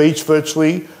 You're on the beach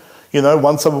virtually, you know,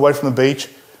 one suburb away from the beach.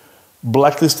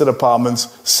 Blacklisted apartments,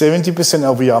 70%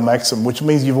 LVR maximum, which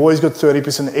means you've always got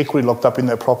 30% equity locked up in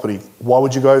that property. Why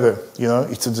would you go there? You know,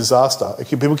 it's a disaster.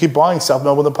 People keep buying South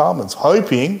Melbourne apartments,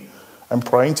 hoping and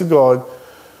praying to God,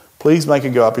 please make it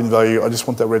go up in value. I just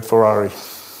want that red Ferrari.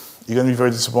 You're going to be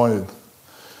very disappointed.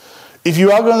 If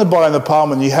you are going to buy an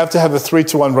apartment, you have to have a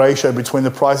 3-to-1 ratio between the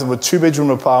price of a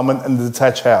 2-bedroom apartment and the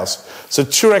detached house. So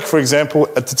Toorak, for example,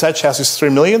 a detached house is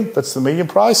 $3 million. That's the median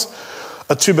price.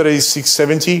 A 2-bedder is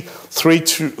 $670,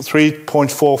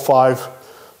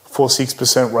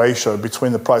 3.4546% ratio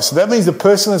between the price. So that means the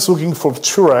person that's looking for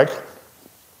Toorak,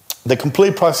 the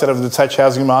complete price out of the detached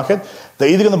housing market, they're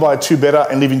either going to buy a 2-bedder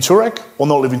and live in Toorak or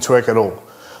not live in Toorak at all.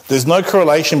 There's no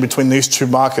correlation between these two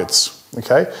markets,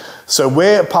 okay? So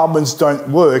where apartments don't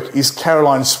work is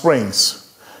Caroline Springs.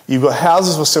 You've got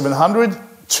houses for $700,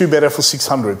 2-bedder for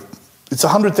 $600. It's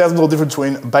 $100,000 difference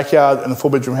between a backyard and a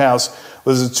 4-bedroom house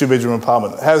versus a 2-bedroom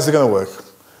apartment. How's it going to work?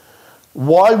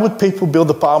 Why would people build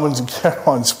apartments in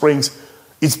Caroline Springs?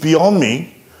 It's beyond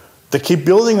me. They keep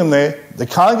building them there. They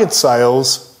can't get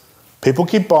sales. People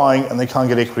keep buying and they can't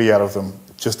get equity out of them.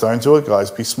 Just don't do it,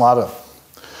 guys. Be smarter.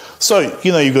 So,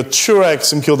 you know, you've got Toorak,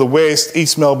 St Kilda West,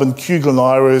 East Melbourne, Kew Glen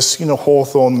Iris, you know,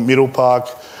 Hawthorn, Middle Park,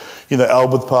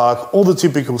 Albert Park, all the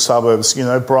typical suburbs,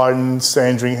 Brighton,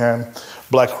 Sandringham,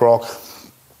 Blackrock,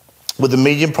 with the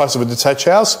median price of a detached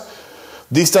house.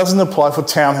 This doesn't apply for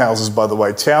townhouses, by the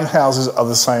way. Townhouses are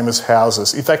the same as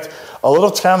houses. In fact, a lot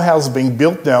of townhouses being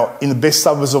built now in the best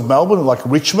suburbs of Melbourne, like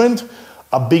Richmond,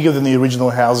 are bigger than the original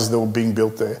houses that were being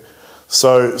built there.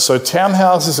 So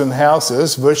townhouses and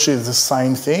houses, virtually the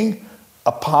same thing.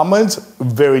 Apartments,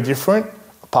 very different.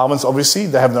 Apartments, obviously,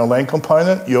 they have no land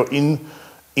component. You're in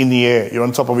the air. You're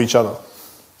on top of each other.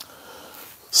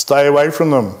 Stay away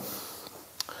from them.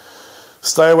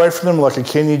 Stay away from them like a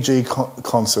Kenny G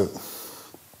concert.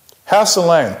 House and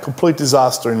land, complete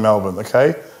disaster in Melbourne,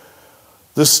 okay?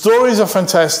 The stories are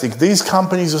fantastic. These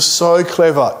companies are so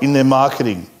clever in their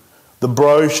marketing. The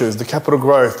brochures, the capital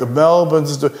growth, the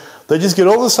Melbournes, they just get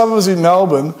all the suburbs in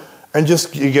Melbourne and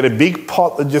you get a big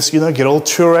pot and just, get all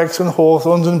Turex and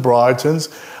Hawthorns and Brightons.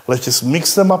 Let's just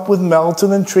mix them up with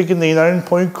Melton and Truganina and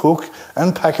Point Cook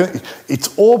and Packet.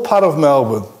 It's all part of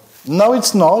Melbourne. No,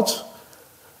 it's not.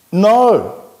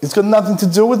 No, it's got nothing to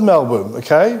do with Melbourne,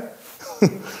 okay?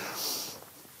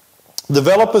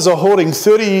 Developers are hoarding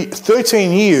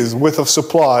 13 years worth of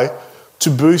supply to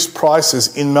boost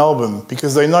prices in Melbourne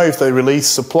because they know if they release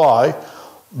supply,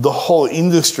 the whole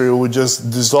industry will just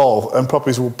dissolve and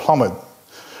properties will plummet.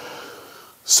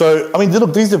 So,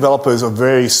 look, these developers are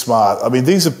very smart.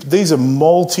 These are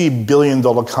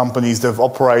multi-billion-dollar companies that have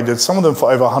operated, some of them for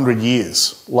over 100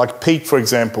 years. Like Peak, for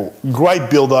example, great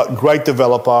builder, great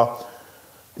developer.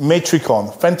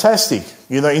 Metricon, fantastic.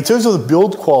 In terms of the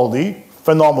build quality,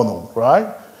 phenomenal,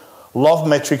 right? Love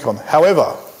Metricon.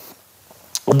 However,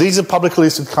 these are publicly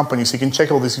listed companies, so you can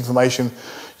check all this information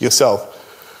yourself.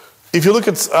 If you look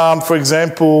at, for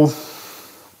example,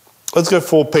 let's go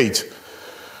for Pete.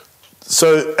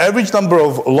 So average number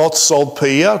of lots sold per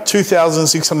year,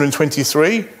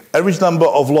 2,623. Average number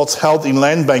of lots held in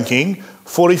land banking,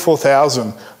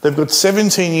 44,000. They've got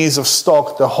 17 years of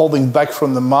stock they're holding back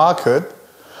from the market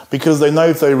because they know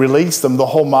if they release them, the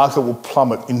whole market will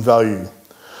plummet in value.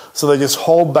 So they just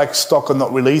hold back stock and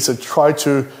not release it, try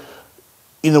to,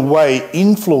 in a way,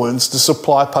 influence the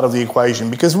supply part of the equation.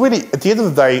 Because really, at the end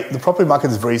of the day, the property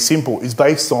market is very simple. It's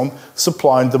based on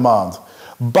supply and demand.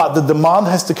 But the demand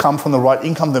has to come from the right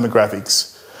income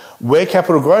demographics. Where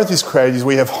capital growth is created is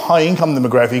we have high income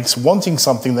demographics wanting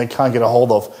something they can't get a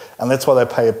hold of, and that's why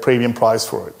they pay a premium price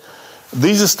for it.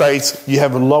 These estates, you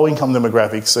have a low income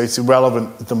demographics, so it's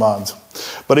irrelevant demand.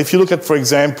 But if you look at, for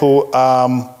example,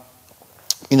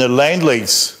 land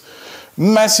lease,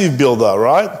 massive builder,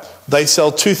 right? They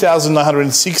sell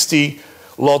 2,960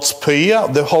 lots per year.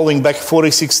 They're holding back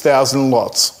 46,000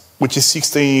 lots, which is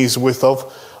 16 years worth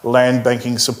of land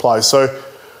banking supply. So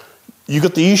you've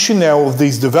got the issue now of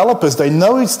these developers. They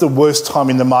know it's the worst time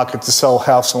in the market to sell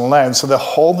house and land, so they're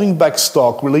holding back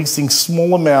stock, releasing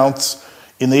small amounts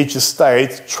in each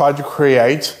estate, try to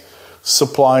create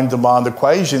supply and demand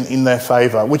equation in their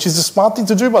favour, which is the smart thing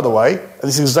to do, by the way. And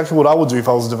this is exactly what I would do if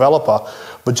I was a developer.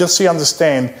 But just so you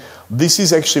understand, this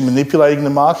is actually manipulating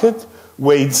the market,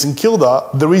 where in St Kilda,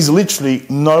 there is literally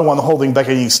no one holding back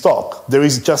any stock. There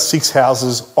is just 6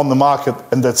 houses on the market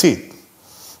and that's it.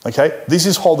 Okay? This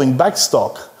is holding back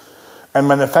stock and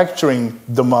manufacturing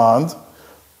demand.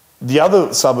 The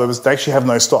other suburbs, they actually have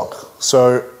no stock.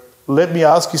 So let me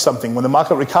ask you something. When the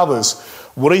market recovers,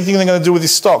 what do you think they're going to do with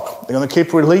this stock? They're going to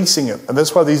keep releasing it. And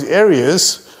that's why these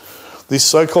areas, these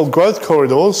so-called growth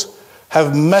corridors,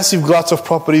 have massive gluts of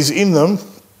properties in them,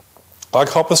 like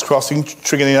Hoppers Crossing,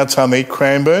 Truganina, Tammeet,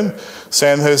 Cranbourne,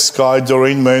 Sandhurst, Skye,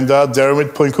 Doreen, Mernda,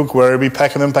 Derrimut, Point Cook, Werribee,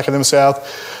 Pakenham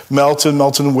South,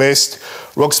 Melton West,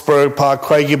 Roxburgh Park,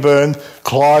 Craigieburn,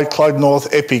 Clyde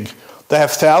North, Epping. They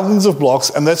have thousands of blocks,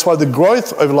 and that's why the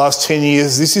growth over the last 10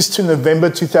 years, this is to November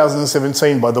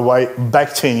 2017, by the way,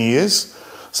 back 10 years.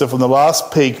 So from the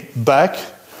last peak back,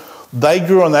 they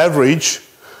grew on average,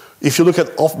 if you look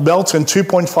at off Melton,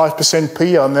 2.5% per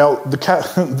year. Now,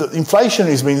 the inflation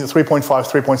has been 3.5,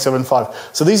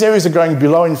 3.75. So these areas are going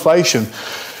below inflation.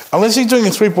 Unless you're doing a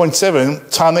 3.7,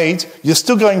 Tammeet, you're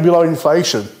still going below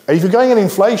inflation. And if you're going at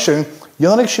inflation, you're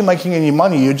not actually making any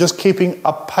money. You're just keeping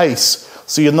up pace.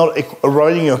 So you're not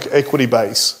eroding your equity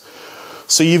base.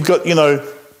 So you've got,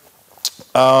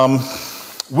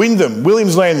 Wyndham,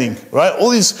 Williams Landing, right?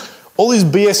 All these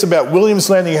BS about Williams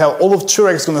Landing, how all of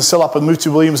Turex is going to sell up and move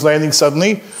to Williams Landing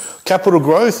suddenly. Capital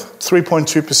growth,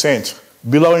 3.2%.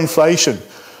 Below inflation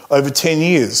over 10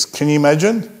 years. Can you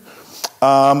imagine?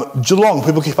 Geelong,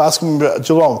 people keep asking me about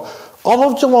Geelong. I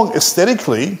love Geelong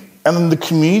aesthetically, and then the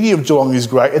community of Geelong is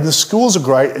great, and the schools are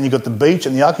great, and you've got the beach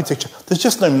and the architecture. There's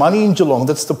just no money in Geelong.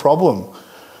 That's the problem.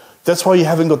 That's why you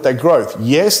haven't got that growth.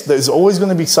 Yes, there's always going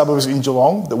to be suburbs in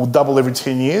Geelong that will double every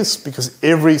 10 years because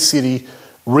every city,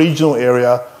 regional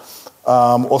area,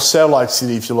 or satellite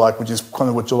city, if you like, which is kind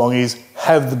of what Geelong is,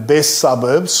 have the best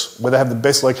suburbs where they have the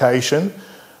best location.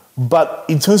 But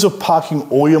in terms of parking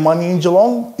all your money in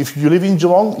Geelong, if you live in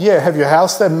Geelong, yeah, have your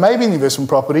house there, maybe an investment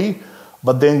property,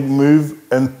 but then move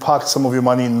and park some of your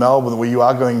money in Melbourne where you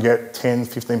are going to get 10,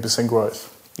 15%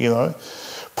 growth, you know.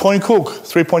 Point Cook,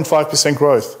 3.5%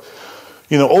 growth.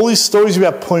 You know, all these stories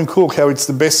about Point Cook, how it's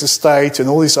the best estate and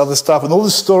all this other stuff, and all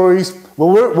the stories. Well,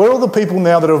 where are all the people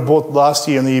now that have bought last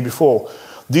year and the year before?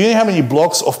 Do you know how many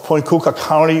blocks of Point Cook are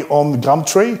currently on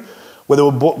Gumtree, where they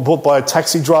were bought by a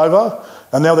taxi driver,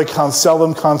 and now they can't sell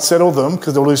them, can't settle them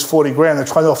because they'll lose 40 grand. They're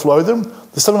trying to offload them.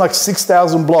 There's something like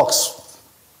 6,000 blocks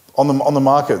on the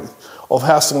market of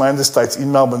house and land estates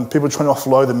in Melbourne. People are trying to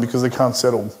offload them because they can't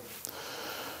settle.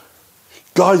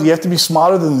 Guys, you have to be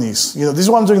smarter than this. You know, this is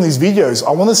why I'm doing these videos.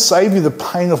 I want to save you the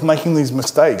pain of making these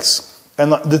mistakes.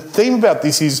 And the theme about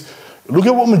this is, look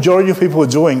at what majority of people are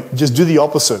doing. Just do the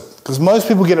opposite. Because most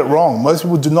people get it wrong. Most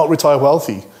people do not retire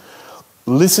wealthy.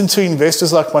 Listen to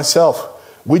investors like myself.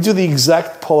 We do the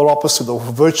exact polar opposite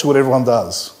of virtually what everyone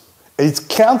does. And it's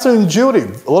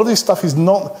counterintuitive. A lot of this stuff is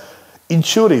not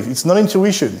intuitive. It's not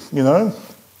intuition, you know.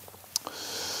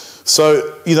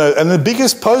 So, you know, and the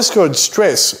biggest postcode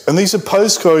stress, and these are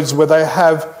postcodes where they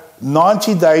have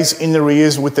 90 days in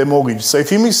arrears with their mortgage. So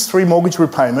if you miss 3 mortgage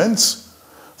repayments,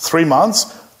 3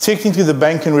 months, technically the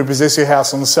bank can repossess your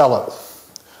house and sell it.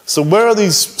 So where are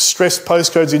these stressed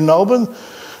postcodes in Melbourne?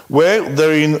 Where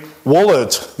they're in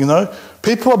Wollert, you know.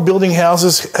 People are building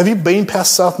houses. Have you been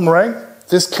past South Morang?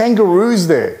 There's kangaroos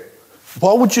there.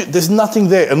 Why would you? There's nothing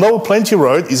there. And Lower Plenty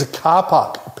Road is a car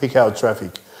park, peak hour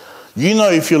traffic. You know,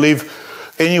 if you live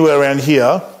anywhere around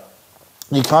here,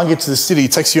 you can't get to the city.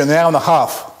 It takes you an hour and a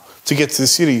half to get to the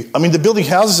city. I mean, they're building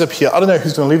houses up here. I don't know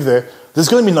who's going to live there. There's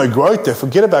going to be no growth there.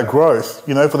 Forget about growth,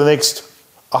 you know, for the next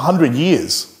 100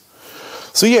 years.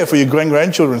 So yeah, for your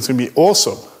grandchildren, it's going to be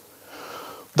awesome.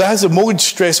 That has a mortgage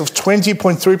stress of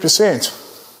 20.3%.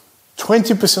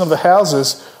 20% of the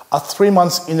houses are 3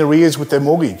 months in arrears with their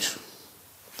mortgage.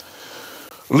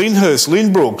 Lyndhurst,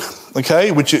 Lynbrook,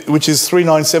 okay, which is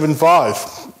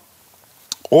 3975,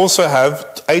 also have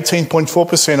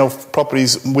 18.4% of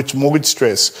properties which mortgage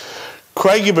stress.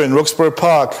 Craigieburn, Roxborough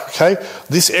Park, okay,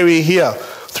 this area here,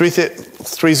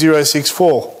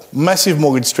 3064, massive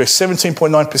mortgage stress,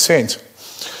 17.9%.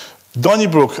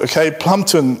 Donnybrook, okay,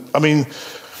 Plumpton, I mean,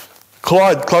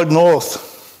 Clyde North,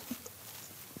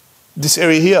 this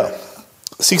area here,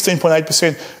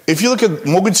 16.8%. If you look at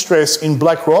mortgage stress in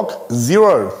Black Rock,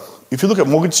 0. If you look at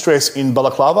mortgage stress in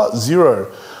Balaclava, 0.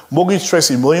 Mortgage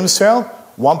stress in Williamstown,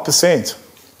 1%.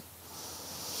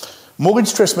 Mortgage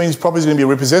stress means property is going to be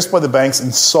repossessed by the banks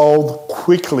and sold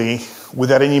quickly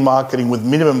without any marketing, with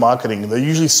minimum marketing. They're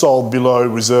usually sold below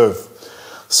reserve.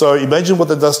 So imagine what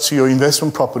that does to your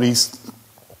investment properties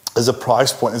as a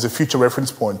price point, as a future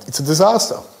reference point. It's a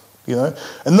disaster, you know.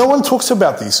 And no one talks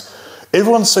about this.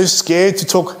 Everyone's so scared to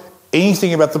talk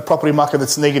anything about the property market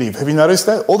that's negative. Have you noticed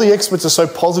that? All the experts are so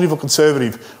positive or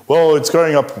conservative. Well, it's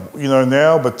going up, you know,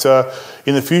 now, but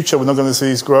in the future we're not going to see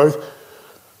this growth.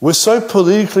 We're so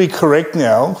politically correct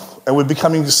now, and we're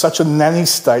becoming such a nanny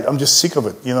state. I'm just sick of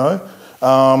it, you know.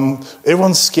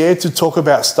 Everyone's scared to talk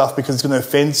about stuff because it's going to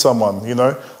offend someone, you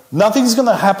know. Nothing's going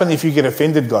to happen if you get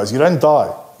offended, guys. You don't die,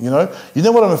 you know. You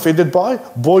know what I'm offended by?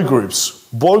 Boy groups.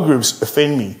 Boy groups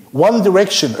offend me. One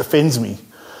Direction offends me.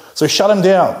 So shut them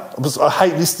down. I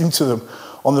hate listening to them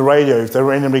on the radio if they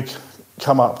randomly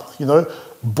come up, you know.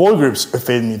 Boy groups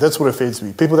offend me. That's what offends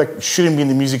me. People that shouldn't be in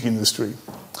the music industry.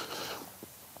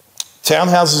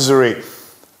 Townhouses are it.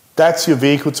 That's your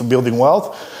vehicle to building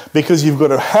wealth, because you've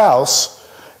got a house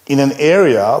in an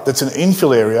area that's an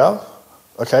infill area.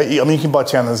 Okay, I mean, you can buy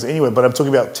townhouses anywhere, but I'm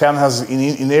talking about townhouses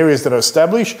in areas that are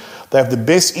established. They have the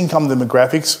best income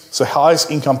demographics, so highest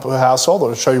income per household.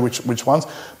 I'll show you which ones.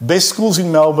 Best schools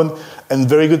in Melbourne and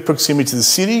very good proximity to the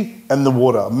city and the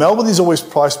water. Melbourne is always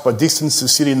priced by distance to the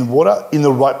city and the water in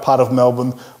the right part of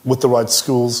Melbourne with the right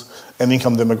schools and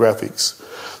income demographics.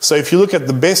 So if you look at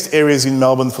the best areas in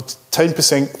Melbourne for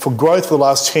 10% for growth for the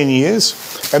last 10 years,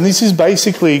 and this is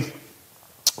basically,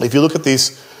 if you look at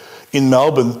this, in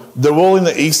Melbourne, they're all in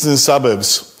the eastern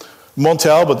suburbs. Mont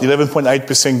Albert,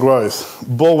 11.8% growth.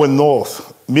 Balwyn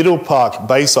North, Middle Park,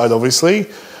 Bayside obviously.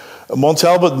 Mont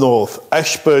Albert North,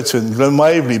 Ashburton, Glen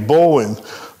Waverley, Balwyn,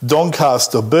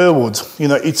 Doncaster, Burwood. You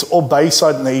know, it's all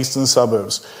Bayside in the eastern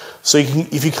suburbs. So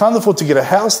if you can't afford to get a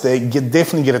house there,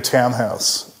 definitely get a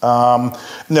townhouse.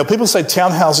 Now people say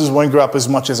townhouses won't grow up as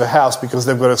much as a house because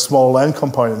they've got a small land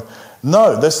component.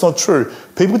 No, that's not true.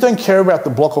 People don't care about the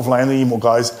block of land anymore,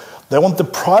 guys. They want the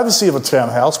privacy of a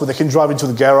townhouse where they can drive into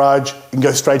the garage and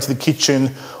go straight to the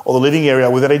kitchen or the living area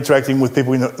without interacting with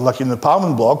people like in an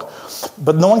apartment block.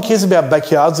 But no one cares about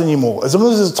backyards anymore. As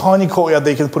long as there's a tiny courtyard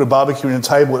there you can put a barbecue and a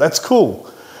table, that's cool.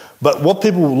 But what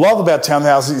people love about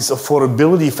townhouses is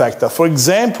affordability factor. For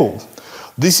example,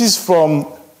 this is from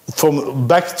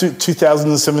back to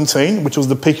 2017, which was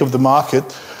the peak of the market.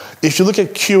 If you look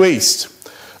at Q East,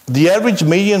 the average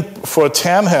median for a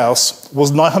townhouse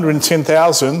was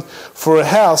 $910,000. For a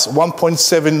house,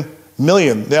 $1.7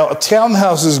 million. Now,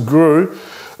 townhouses grew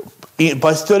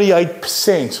by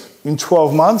 38% in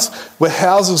 12 months, where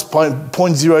houses by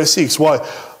 0.06. Why?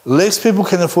 Less people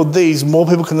can afford these, more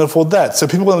people can afford that. So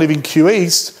people want to live in Q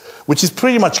East, which is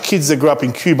pretty much kids that grew up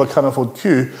in Q but can't afford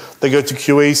Q. They go to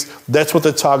Q East. That's what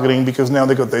they're targeting because now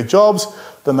they've got their jobs.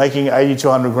 They're making 80 to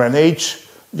 100 grand each.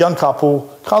 Young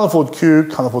couple, can't afford Q,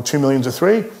 can't afford 2 million to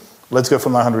 3. Let's go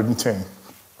for 910.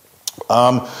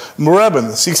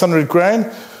 Moorabbin, 600 grand,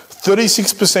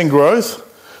 36% growth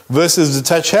versus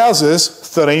detached houses,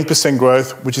 13%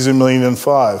 growth, which is $1.5 million.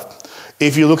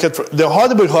 If you look at the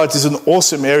Heidelberg Heights is an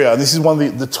awesome area, and this is one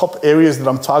of the top areas that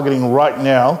I'm targeting right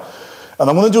now. And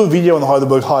I'm going to do a video on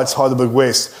Heidelberg Heights, Heidelberg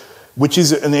West, which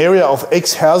is an area of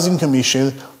ex-housing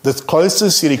commission that's close to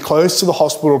the city, close to the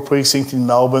hospital precinct in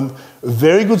Melbourne,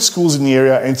 very good schools in the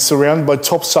area, and surrounded by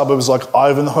top suburbs like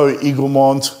Ivanhoe,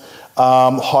 Eaglemont,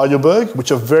 Heidelberg,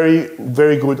 which are very,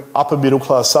 very good upper middle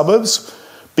class suburbs,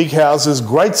 big houses,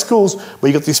 great schools, but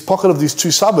you got this pocket of these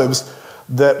two suburbs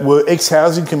that were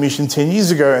ex-housing commission 10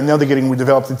 years ago, and now they're getting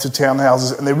redeveloped into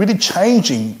townhouses, and they're really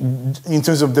changing in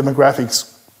terms of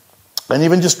demographics. And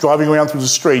even just driving around through the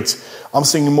streets, I'm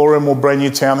seeing more and more brand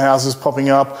new townhouses popping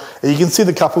up. And you can see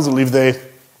the couples that live there,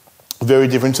 very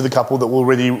different to the couple that were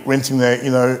already renting there,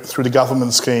 you know, through the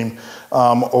government scheme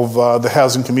of the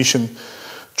Housing Commission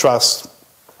Trust.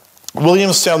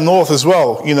 Williamstown North as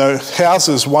well, you know,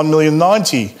 houses,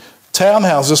 1,090,000.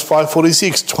 Townhouses,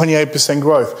 546, 28%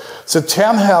 growth. So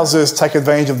townhouses take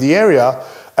advantage of the area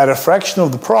at a fraction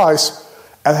of the price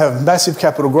and have massive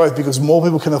capital growth because more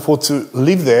people can afford to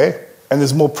live there and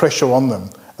there's more pressure on them.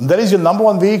 And that is your number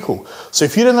one vehicle. So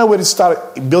if you don't know where to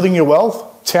start building your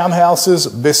wealth,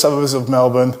 townhouses, best suburbs of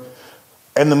Melbourne,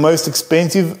 and the most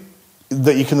expensive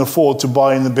that you can afford to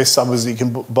buy in the best suburbs that you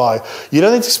can buy. You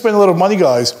don't need to spend a lot of money,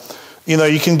 guys. You know,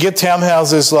 you can get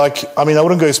townhouses like, I mean, I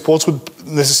wouldn't go Sportswood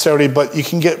necessarily, but you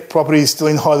can get properties still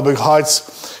in Heidelberg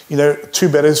Heights, you know, 2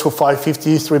 bedders for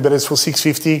 550, 3 bedders for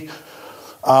 650.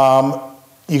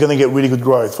 You're going to get really good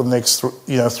growth for the next,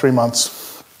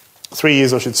 3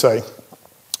 years, I should say.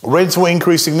 Rents will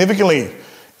increase significantly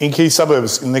in key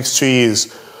suburbs in the next 2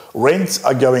 years. Rents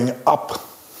are going up.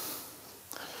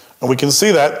 And we can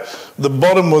see that. The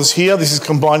bottom was here. This is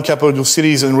combined capital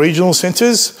cities and regional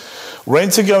centres.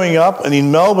 Rents are going up, and in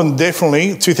Melbourne,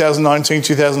 definitely, 2019,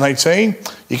 2018,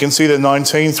 you can see that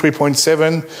 19,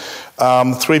 3.7,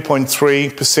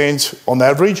 3.3% on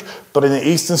average. But in the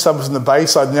eastern suburbs and the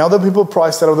Bayside, now that people are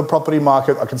priced out of the property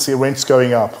market, I can see rents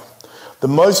going up. The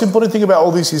most important thing about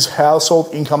all this is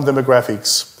household income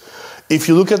demographics. If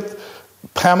you look at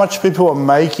how much people are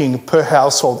making per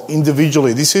household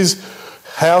individually, this is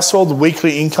household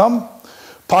weekly income.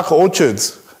 Park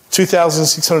Orchards,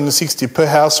 2,660 per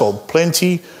household.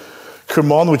 Plenty,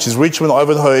 Cremon, which is Richmond,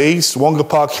 Ivanhoe East, Wonga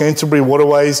Park, Canterbury,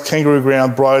 Waterways, Kangaroo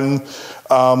Ground, Brighton,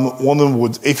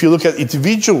 Wandenwood. If you look at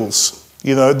individuals,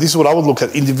 you know, this is what I would look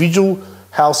at. Individual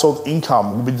household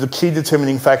income will be the key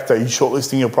determining factor in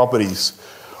shortlisting your properties.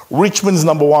 Richmond's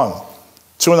number one,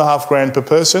 2.5 grand per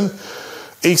person.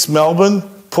 East Melbourne,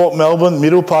 Port Melbourne,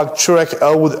 Middle Park, Toorak,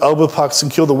 Elwood, Albert Park,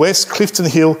 St Kilda West, Clifton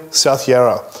Hill, South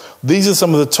Yarra. These are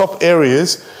some of the top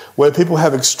areas where people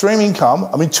have extreme income.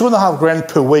 I mean, 2.5 grand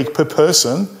per week per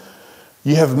person.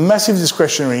 You have massive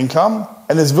discretionary income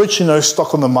and there's virtually no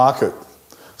stock on the market.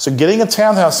 So getting a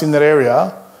townhouse in that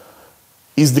area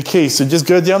is the key. So just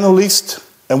go down the list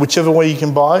and whichever way you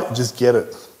can buy, just get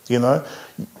it. You know,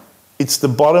 it's the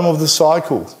bottom of the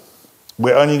cycle.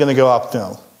 We're only going to go up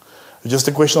now. It's just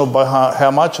a question of by how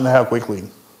much and how quickly.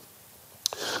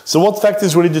 So what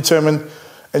factors really determine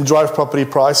and drive property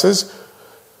prices?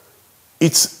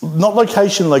 It's not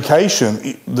location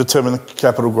determine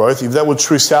capital growth. If that were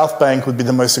true, South Bank would be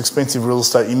the most expensive real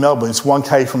estate in Melbourne. It's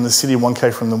 1K from the city,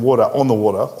 1K from the water, on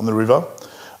the river.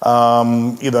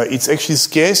 You know, it's actually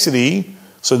scarcity,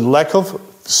 so lack of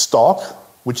stock,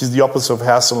 which is the opposite of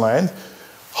house and land.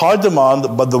 High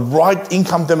demand, but the right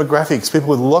income demographics, people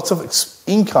with lots of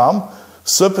income,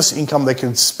 surplus income they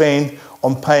can spend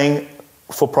on paying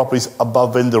for properties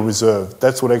above vendor reserve.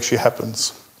 That's what actually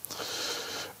happens.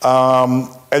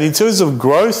 And in terms of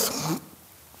growth,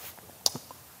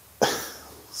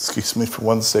 excuse me for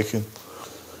 1 second.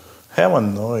 How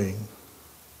annoying.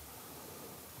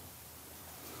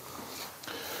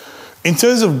 In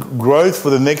terms of growth for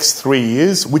the next 3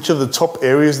 years, which are the top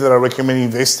areas that I recommend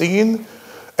investing in?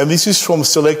 And this is from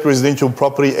Select Residential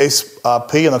Property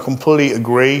SRP, and I completely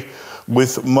agree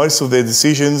with most of their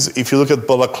decisions. If you look at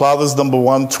Balaclava's number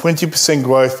one, 20%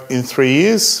 growth in 3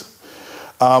 years.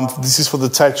 This is for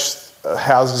detached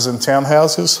houses and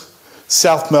townhouses.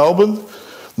 South Melbourne,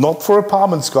 not for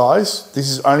apartments, guys. This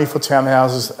is only for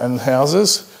townhouses and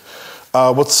houses.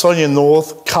 Watsonia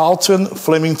North, Carlton,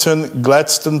 Flemington,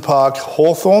 Gladstone Park,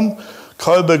 Hawthorn,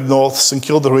 Coburg North, St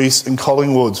Kilda East and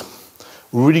Collingwood.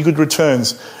 Really good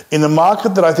returns. In a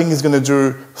market that I think is going to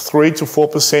do 3 to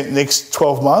 4% next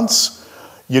 12 months,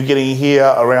 you're getting here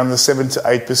around the 7 to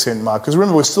 8% mark. Because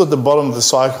remember, we're still at the bottom of the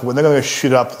cycle. We're not going to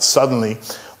shoot up suddenly.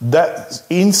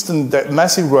 That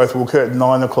massive growth will occur at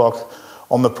 9 o'clock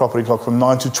on the property clock. From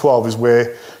 9 to 12 is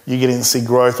where you're getting to see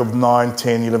growth of 9,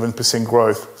 10, 11%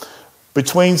 growth.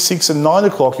 Between 6 and 9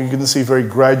 o'clock, you're going to see very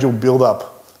gradual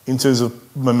build-up in terms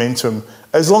of momentum,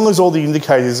 as long as all the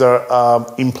indicators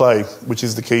are in play, which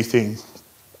is the key thing.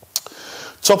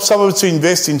 Top suburbs to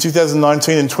invest in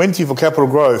 2019 and 20 for capital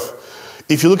growth.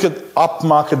 If you look at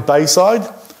upmarket Bayside,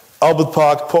 Albert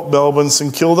Park, Port Melbourne,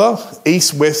 St Kilda,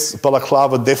 East, West,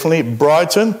 Balaclava definitely,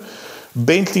 Brighton,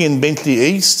 Bentley and Bentley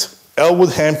East,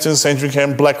 Elwood, Hampton,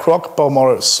 Sandringham, Blackrock,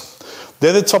 Balmoral.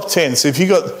 They're the top 10. So if you've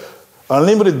got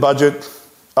unlimited budget,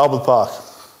 Albert Park,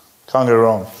 can't go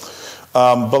wrong.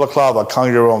 Balaclava,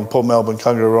 can't go wrong. Port Melbourne,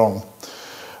 can't go wrong.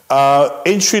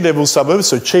 Entry-level suburbs,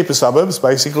 so cheaper suburbs,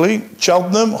 basically.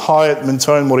 Cheltenham, Hyatt,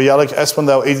 Mentone, Mordialloc,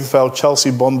 Aspendale, Edithvale, Chelsea,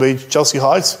 Bond Beach, Chelsea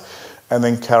Heights, and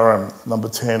then Carrum, number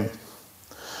 10.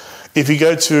 If you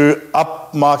go to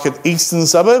upmarket eastern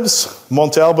suburbs,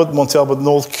 Mont Albert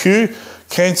North, Kew,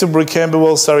 Canterbury,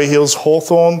 Camberwell, Surrey Hills,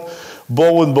 Hawthorn,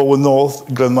 Baldwin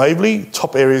North, Glen Waverley,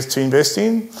 top areas to invest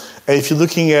in. And if you're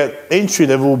looking at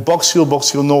entry-level, Box Hill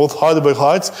North, Heidelberg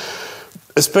Heights,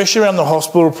 especially around the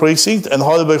hospital precinct, and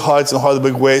Heidelberg Heights and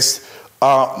Heidelberg West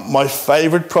are my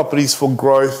favourite properties for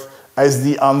growth as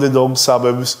the underdog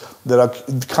suburbs that are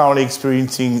currently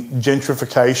experiencing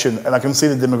gentrification. And I can see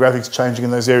the demographics changing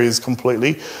in those areas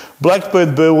completely.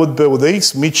 Blackbird, Burwood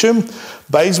East, Mitcham,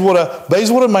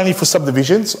 Bayswater mainly for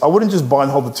subdivisions. I wouldn't just buy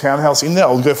and hold the townhouse in there.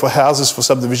 I'll go for houses for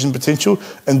subdivision potential.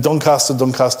 And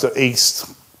Doncaster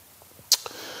East.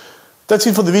 That's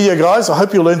it for the video, guys. I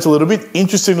hope you learned a little bit.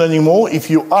 Interested in learning more? If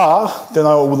you are, then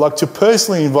I would like to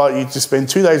personally invite you to spend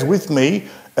 2 days with me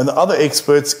and the other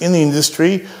experts in the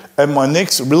industry at my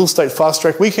next Real Estate Fast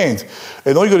Track weekend.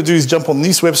 And all you got to do is jump on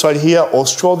this website here or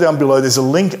scroll down below. There's a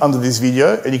link under this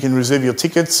video and you can reserve your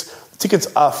tickets. Tickets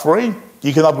are free.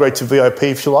 You can upgrade to VIP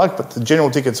if you like, but the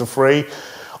general tickets are free.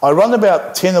 I run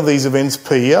about 10 of these events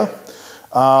per year,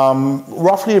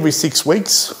 roughly every 6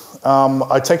 weeks.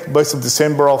 I take most of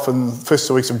December off and first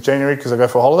 2 weeks of January because I go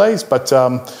for holidays. But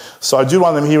so I do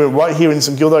run them right here in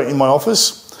St Kilda in my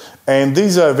office. And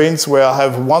these are events where I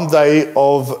have 1 day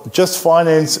of just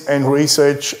finance and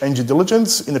research and due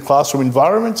diligence in a classroom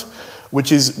environment,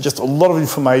 which is just a lot of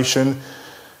information,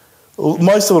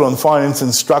 most of it on finance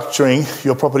and structuring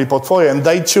your property portfolio. And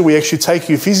day 2, we actually take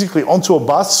you physically onto a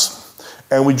bus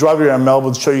and we drive you around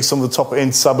Melbourne, show you some of the top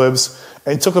end suburbs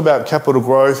and talk about capital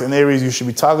growth and areas you should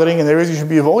be targeting and areas you should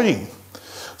be avoiding.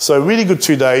 So really good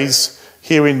 2 days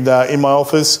here in my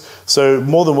office. So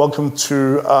more than welcome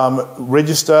to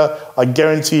register. I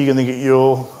guarantee you're going to get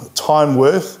your time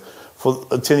worth for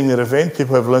attending that event.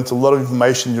 People have learnt a lot of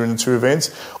information during the 2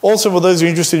 events. Also, for those who are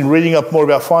interested in reading up more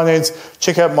about finance,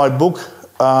 check out my book,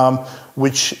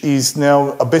 which is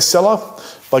now a bestseller,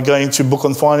 by going to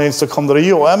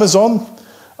bookonfinance.com.au or Amazon.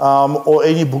 Or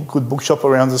any good bookshop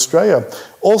around Australia.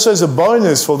 Also, as a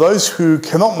bonus for those who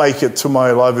cannot make it to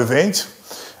my live event,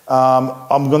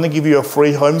 I'm going to give you a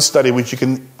free home study which you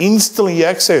can instantly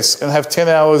access and have 10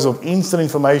 hours of instant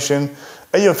information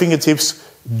at your fingertips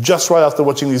just right after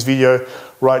watching this video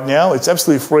right now. It's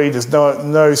absolutely free. There's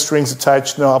no strings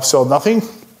attached, no upsell, nothing.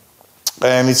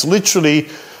 And it's literally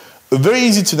very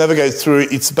easy to navigate through.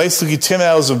 It's basically 10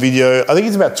 hours of video. I think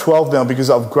it's about 12 now because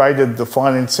I've graded the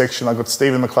finance section. I got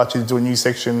Stephen McClutchy to do a new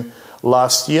section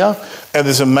last year. And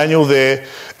there's a manual there.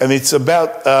 And it's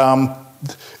about,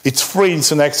 it's free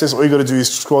instant access. All you got to do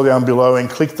is scroll down below and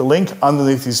click the link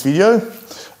underneath this video.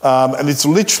 And it's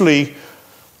literally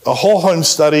a whole home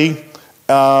study.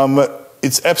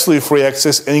 It's absolutely free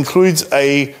access. It includes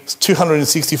a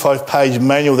 265-page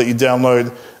manual that you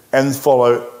download and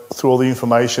follow through all the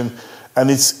information.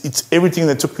 And it's everything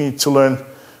that took me to learn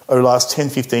over the last 10,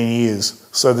 15 years.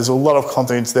 So there's a lot of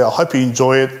content there. I hope you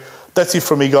enjoy it. That's it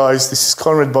from me, guys. This is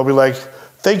Konrad Bobilak.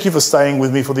 Thank you for staying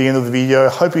with me for the end of the video.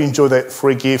 Hope you enjoyed that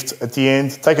free gift at the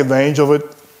end. Take advantage of it.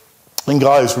 And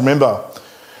guys, remember,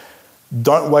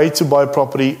 don't wait to buy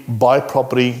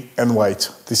property and wait.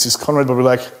 This is Konrad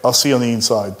Bobilak. I'll see you on the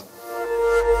inside.